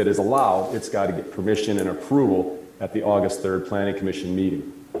something that is allowed. It's got to get permission and approval at the August 3rd Planning Commission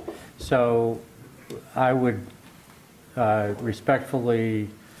meeting. So I would respectfully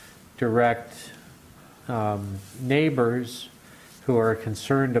direct neighbors who are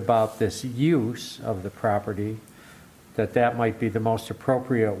concerned about this use of the property that might be the most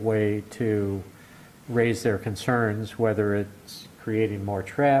appropriate way to raise their concerns, whether it's creating more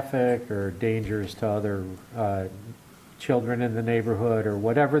traffic or dangers to other children in the neighborhood or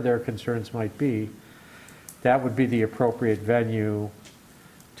whatever their concerns might be. That would be the appropriate venue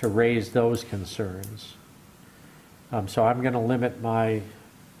to raise those concerns. So I'm going to limit my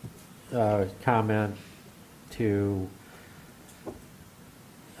comment to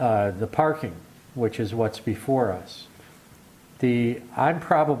the parking, which is what's before us. I'm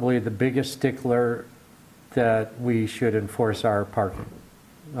probably the biggest stickler that we should enforce our parking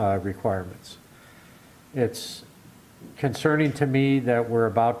requirements. It's concerning to me that we're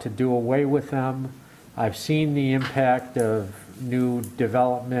about to do away with them. I've seen the impact of new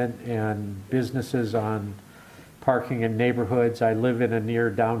development and businesses on parking in neighborhoods. I live in a near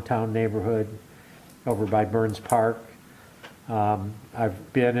downtown neighborhood over by Burns Park.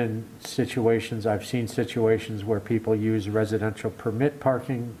 I've been in situations, I've seen situations where people use residential permit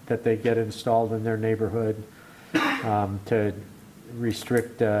parking that they get installed in their neighborhood to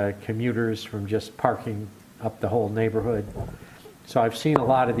restrict commuters from just parking up the whole neighborhood. So I've seen a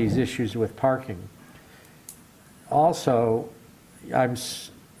lot of these issues with parking. Also, I'm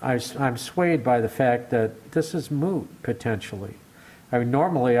swayed by the fact that this is moot, potentially. I mean,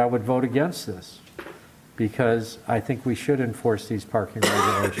 normally I would vote against this because I think we should enforce these parking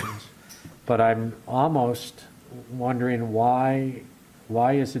regulations. But I'm almost wondering why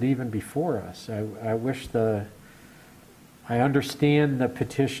is it even before us? I understand the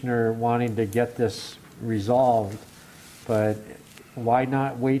petitioner wanting to get this resolved, but why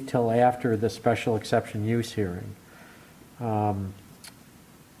not wait till after the special exception use hearing?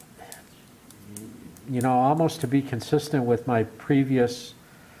 Almost to be consistent with my previous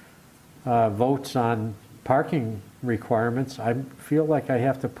votes on parking requirements, I feel like I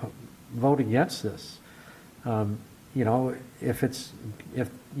have to vote against this. You know, if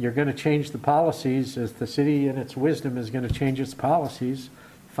you're going to change the policies, if the city in its wisdom is going to change its policies,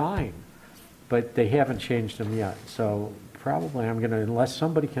 fine. But they haven't changed them yet. So probably I'm going to, unless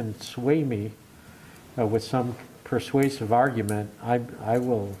somebody can sway me with some persuasive argument, I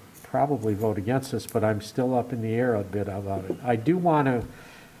will probably vote against this, but I'm still up in the air a bit about it. I do want to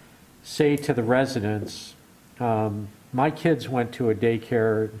say to the residents, my kids went to a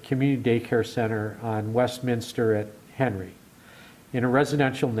community daycare center on Westminster at Henry in a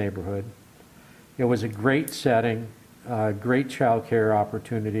residential neighborhood. It was a great setting, great childcare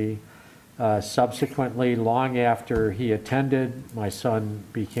opportunity. Subsequently, long after he attended, my son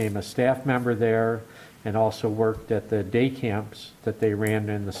became a staff member there and also worked at the day camps that they ran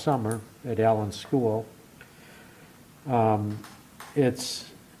in the summer at Allen School.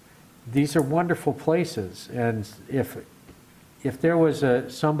 These are wonderful places, and if there was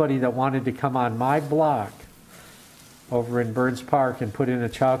somebody that wanted to come on my block over in Burns Park and put in a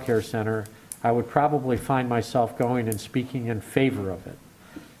child care center, I would probably find myself going and speaking in favor of it,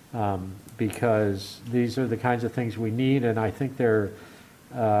 because these are the kinds of things we need, and I think they're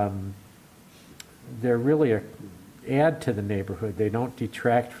really an add to the neighborhood. They don't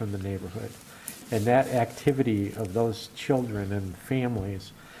detract from the neighborhood, and that activity of those children and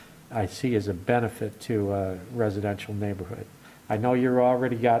families I see as a benefit to a residential neighborhood. I know you're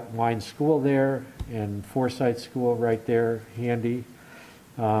already got Wine School there and Forsyth School right there handy.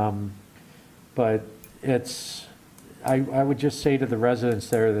 But I would just say to the residents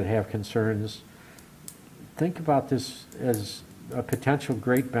there that have concerns, think about this as a potential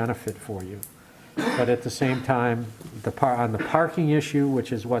great benefit for you. But at the same time, on the parking issue,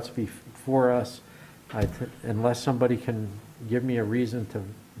 which is what's before us, unless somebody can give me a reason to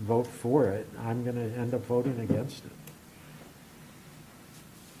vote for it, I'm going to end up voting against it.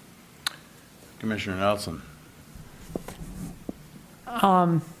 Commissioner Nelson.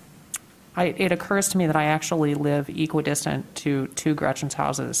 It occurs to me that I actually live equidistant to two Gretchen's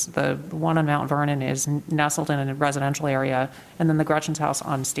houses. The one on Mount Vernon is nestled in a residential area, and then the Gretchen's house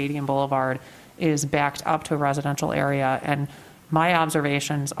on Stadium Boulevard is backed up to a residential area. And my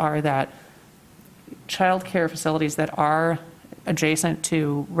observations are that child care facilities that are adjacent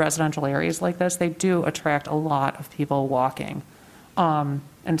to residential areas like this, they do attract a lot of people walking.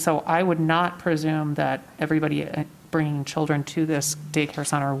 And so I would not presume that everybody bringing children to this daycare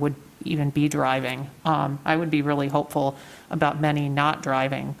center would even be driving. I would be really hopeful about many not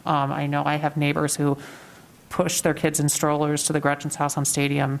driving. I know I have neighbors who push their kids in strollers to the Gretchen's house on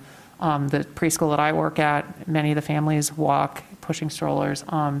Stadium. The preschool that I work at, many of the families walk pushing strollers.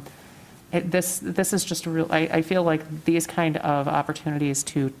 This is just a real, I feel like these kind of opportunities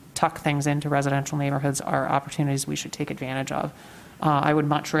to tuck things into residential neighborhoods are opportunities we should take advantage of. I would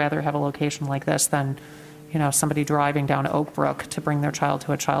much rather have a location like this than, somebody driving down Oak Brook to bring their child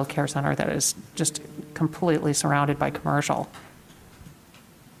to a child care center that is just completely surrounded by commercial.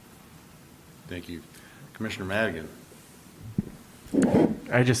 Thank you. Commissioner Madigan.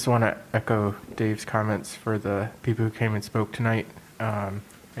 I just want to echo Dave's comments for the people who came and spoke tonight.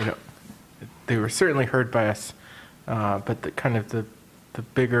 They were certainly heard by us, but the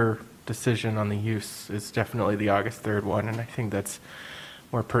bigger decision on the use is definitely the August 3rd one, and I think that's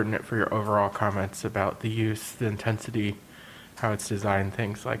more pertinent for your overall comments about the use, the intensity, how it's designed,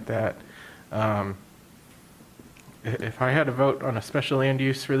 things like that. If I had to vote on a special land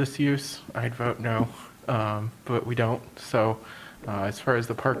use for this use, I'd vote no, but we don't. So as far as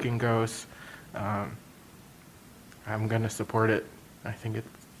the parking goes, I'm going to support it. I think it's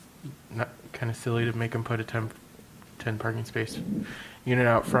not kind of silly to make them put a 10 parking space unit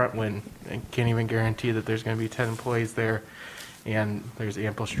out front when I can't even guarantee that there's going to be 10 employees there and there's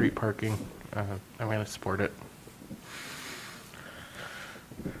ample street parking. I'm going to support it.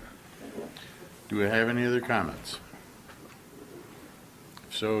 Do we have any other comments?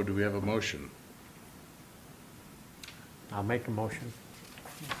 If so, do we have a motion? I'll make a motion.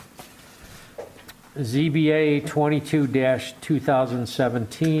 ZBA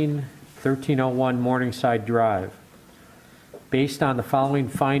 22-2017, 1301 Morningside Drive. Based on the following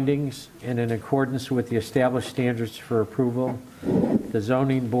findings and in accordance with the established standards for approval, the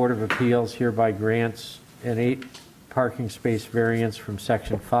Zoning Board of Appeals hereby grants an 8 parking space variance from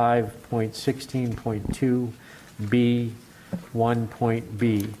section 5.16.2B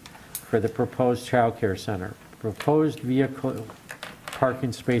 1.b for the proposed child care center. Proposed vehicle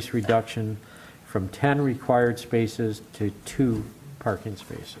parking space reduction from 10 required spaces to 2 parking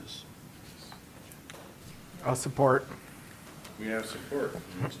spaces. I'll support. We have support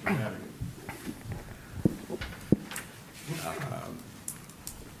from Mr. Madigan.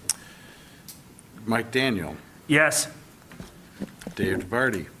 Mike Daniel, Yes. Dave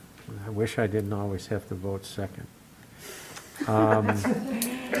DeVarty, I wish I didn't always have to vote second. well,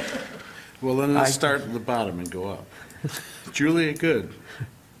 then let's start at the bottom and go up. Julia Good,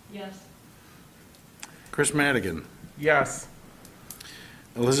 Yes. Chris Madigan, Yes.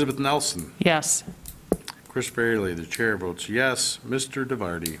 Elizabeth Nelson, Yes. Chris Fairley, the chair votes yes. Mr.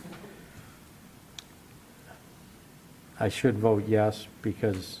 DeVarty, I should vote yes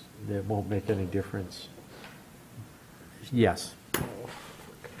because it won't make any difference. Yes.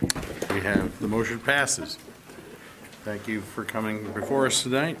 we have, the motion passes. Thank you for coming before us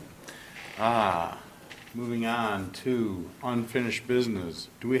tonight. Moving on to unfinished business.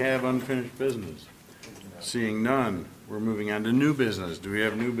 Do we have unfinished business? Seeing none, we're moving on to new business. Do we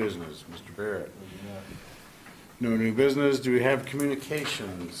have new business, Mr. Barrett? No new business. Do we have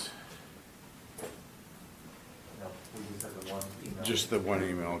communications? Just the one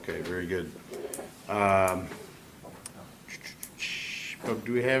email, okay, very good. But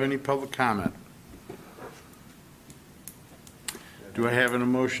do we have any public comment? Do I have an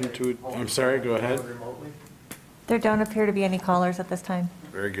emotion to, I'm sorry, go ahead. There don't appear to be any callers at this time.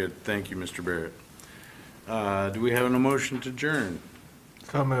 Very good, thank you, Mr. Barrett. Do we have an emotion to adjourn?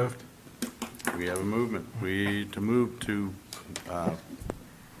 So moved. We have a movement, to move to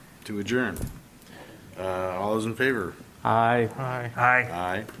adjourn. All those in favor? Aye. Aye. Aye.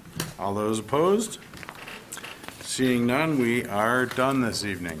 Aye. All those opposed? Seeing none, we are done this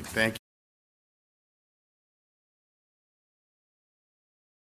evening. Thank you.